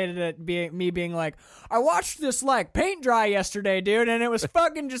irritated at me being like, I watched this paint dry yesterday, dude, and it was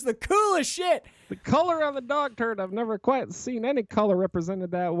fucking just the coolest shit. The color on the dog turd, I've never quite seen any color represented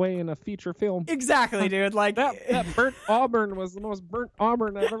that way in a feature film. Exactly, dude. That burnt auburn was the most burnt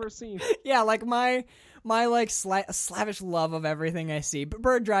auburn I've ever seen. Yeah, my slavish love of everything I see. But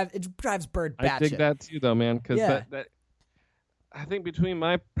it drives Bird batshit. I dig that too, though, man, because that I think between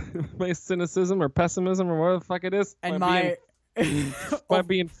my cynicism or pessimism or whatever the fuck it is, and by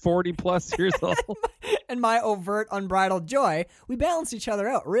being 40 plus years old, and my overt unbridled joy, we balance each other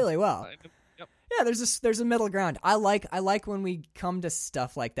out really well. Yep. Yeah, there's a middle ground. I like when we come to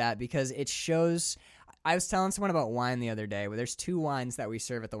stuff like that because it shows. I was telling someone about wine the other day where there's 2 wines that we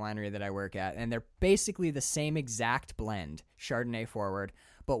serve at the winery that I work at, and they're basically the same exact blend, Chardonnay forward.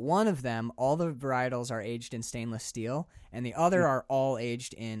 but one of them, all the varietals are aged in stainless steel, and the other are all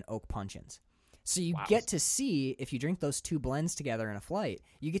aged in oak puncheons. So you get to see, if you drink those two blends together in a flight,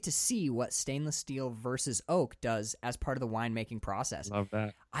 you get to see what stainless steel versus oak does as part of the winemaking process. Love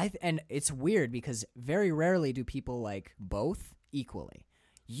that. And it's weird because very rarely do people like both equally.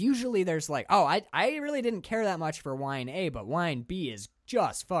 Usually there's like, oh, I really didn't care that much for wine A, but wine B is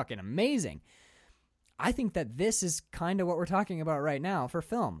just fucking amazing. I think that this is kind of what we're talking about right now for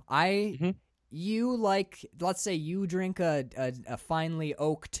film. You like, let's say you drink a finely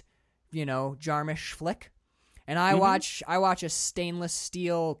oaked, Jarmusch flick, and I watch a stainless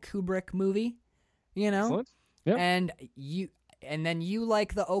steel Kubrick movie, Excellent. Yep. and then you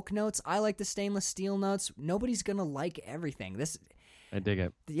like the oak notes, I like the stainless steel notes. Nobody's gonna like everything. I dig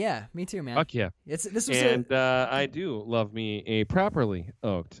it. Yeah, me too, man. Fuck yeah. I do love me a properly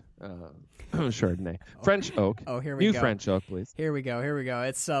oaked Chardonnay. French oak. Oh, here we go. New French oak, please. Here we go.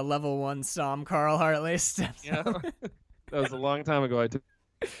 It's level 1 Somm Carl Hartley. Yeah. That was a long time ago.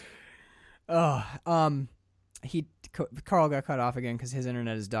 Carl got cut off again because his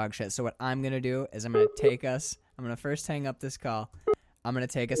internet is dog shit. So what I'm going to do is I'm going to first hang up this call. I'm going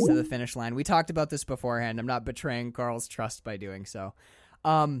to take us to the finish line. We talked about this beforehand. I'm not betraying Carl's trust by doing so.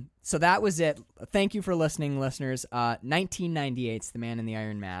 So that was it. Thank you for listening, listeners. 1998's The Man in the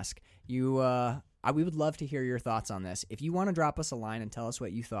Iron Mask. We would love to hear your thoughts on this. If you want to drop us a line and tell us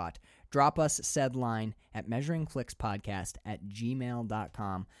what you thought, drop us said line at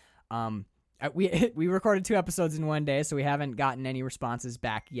measuringflixpodcast@gmail.com. We recorded 2 episodes in one day, so we haven't gotten any responses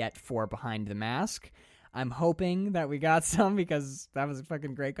back yet for Behind the Mask. I'm hoping that we got some because that was a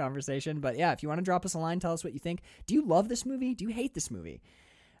fucking great conversation. But yeah, if you want to drop us a line, tell us what you think. Do you love this movie? Do you hate this movie?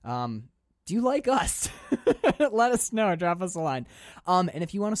 Do you like us? Let us know. Drop us a line. And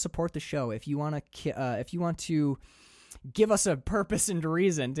if you want to support the show, if you want to give us a purpose and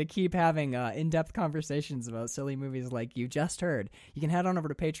reason to keep having in-depth conversations about silly movies like you just heard, you can head on over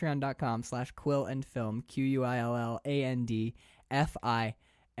to patreon.com/quillandfilm, QUILLANDFILM.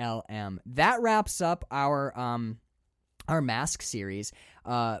 That wraps up our mask series,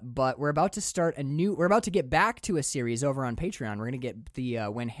 but we're about to get back to a series over on Patreon. We're going to get the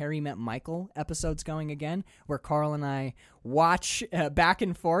When Harry Met Michael episodes going again, where Carl and I watch back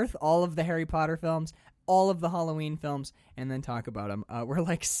and forth all of the Harry Potter films, all of the Halloween films, and then talk about them. We're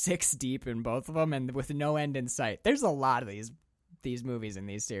like 6 deep in both of them, and with no end in sight. There's a lot of these movies in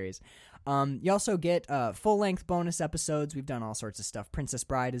these series. You also get full-length bonus episodes. We've done all sorts of stuff. Princess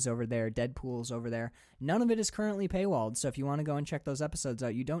Bride is over there. Deadpool's over there. None of it is currently paywalled, so if you want to go and check those episodes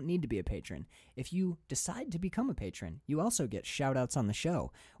out, you don't need to be a patron. If you decide to become a patron, you also get shout-outs on the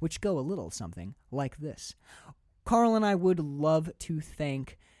show, which go a little something like this. Carl and I would love to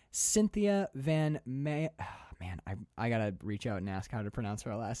thank Cynthia Van May... Oh, man, I gotta reach out and ask how to pronounce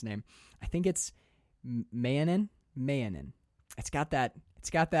her last name. I think it's Mayanen. It's got that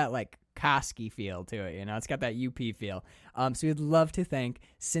like Koski feel to it, It's got that UP feel. So we'd love to thank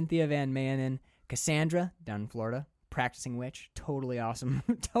Cynthia Van Mayanen, Cassandra down in Florida, practicing witch, totally awesome,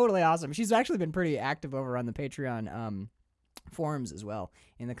 totally awesome. She's actually been pretty active over on the Patreon forums as well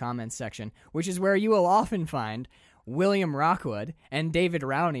in the comments section, which is where you will often find William Rockwood and David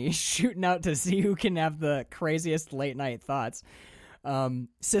Rowney shooting out to see who can have the craziest late night thoughts.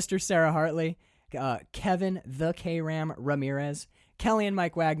 Sister Sarah Hartley, Kevin the K-Ram Ramirez, Kelly and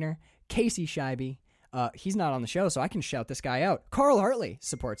Mike Wagner, Casey Scheibe. He's not on the show, so I can shout this guy out. Carl Hartley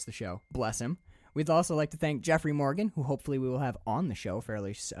supports the show. Bless him. We'd also like to thank Jeffrey Morgan, who hopefully we will have on the show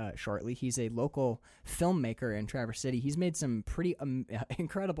fairly shortly. He's a local filmmaker in Traverse City. He's made some pretty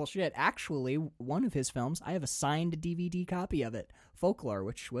incredible shit. Actually, one of his films, I have a signed DVD copy of it, Folklore,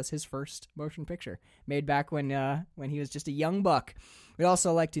 which was his first motion picture, made back when he was just a young buck. We'd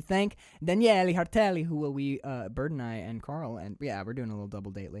also like to thank Daniele Hartelli, who will Bird and I and Carl, and yeah, we're doing a little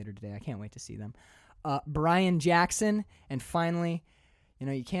double date later today. I can't wait to see them. Brian Jackson, and finally,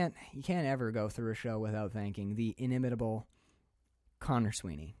 you can't ever go through a show without thanking the inimitable Connor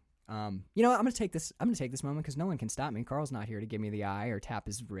Sweeney. I'm gonna take this moment because no one can stop me. Carl's not here to give me the eye or tap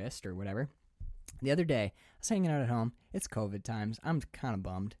his wrist or whatever. The other day, I was hanging out at home. It's COVID times. I'm kind of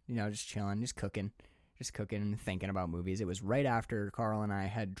bummed. Just chilling, just cooking and thinking about movies. It was right after Carl and I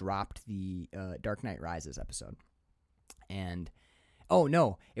had dropped the Dark Knight Rises episode, and oh,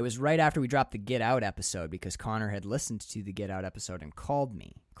 no, it was right after we dropped the Get Out episode because Connor had listened to the Get Out episode and called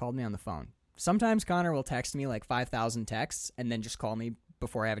me on the phone. Sometimes Connor will text me like 5,000 texts and then just call me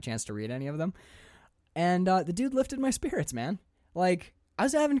before I have a chance to read any of them. And the dude lifted my spirits, man. Like, I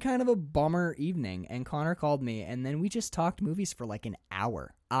was having kind of a bummer evening, and Connor called me, and then we just talked movies for like an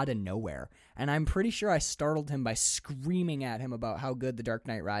hour out of nowhere. And I'm pretty sure I startled him by screaming at him about how good The Dark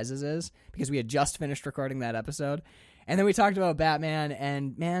Knight Rises is, because we had just finished recording that episode. And then we talked about Batman,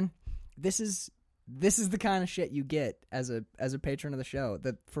 and man, this is the kind of shit you get as a patron of the show.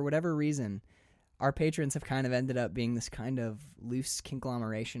 That for whatever reason, our patrons have kind of ended up being this kind of loose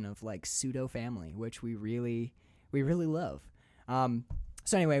conglomeration of like pseudo family, which we really love.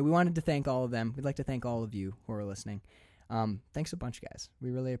 So anyway, we wanted to thank all of them. We'd like to thank all of you who are listening. Thanks a bunch, guys.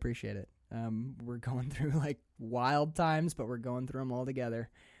 We really appreciate it. We're going through like wild times, but we're going through them all together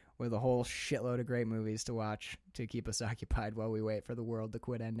with a whole shitload of great movies to watch to keep us occupied while we wait for the world to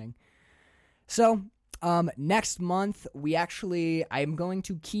quit ending. So, next month, I'm going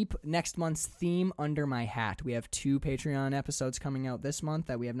to keep next month's theme under my hat. We have 2 Patreon episodes coming out this month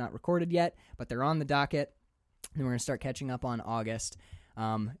that we have not recorded yet, but they're on the docket. And we're going to start catching up on August.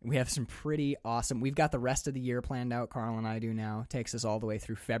 We have some pretty awesome... We've got the rest of the year planned out. Carl and I do now. Takes us all the way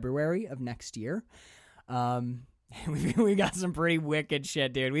through February of next year. We got some pretty wicked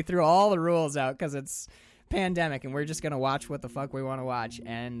shit, dude. We threw all the rules out because it's pandemic, and we're just going to watch what the fuck we want to watch.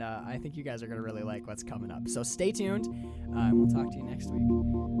 And I think you guys are going to really like what's coming up. So stay tuned. We'll talk to you next week.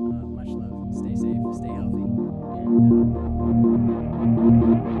 Much love. Stay safe. Stay healthy.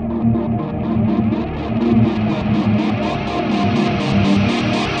 And...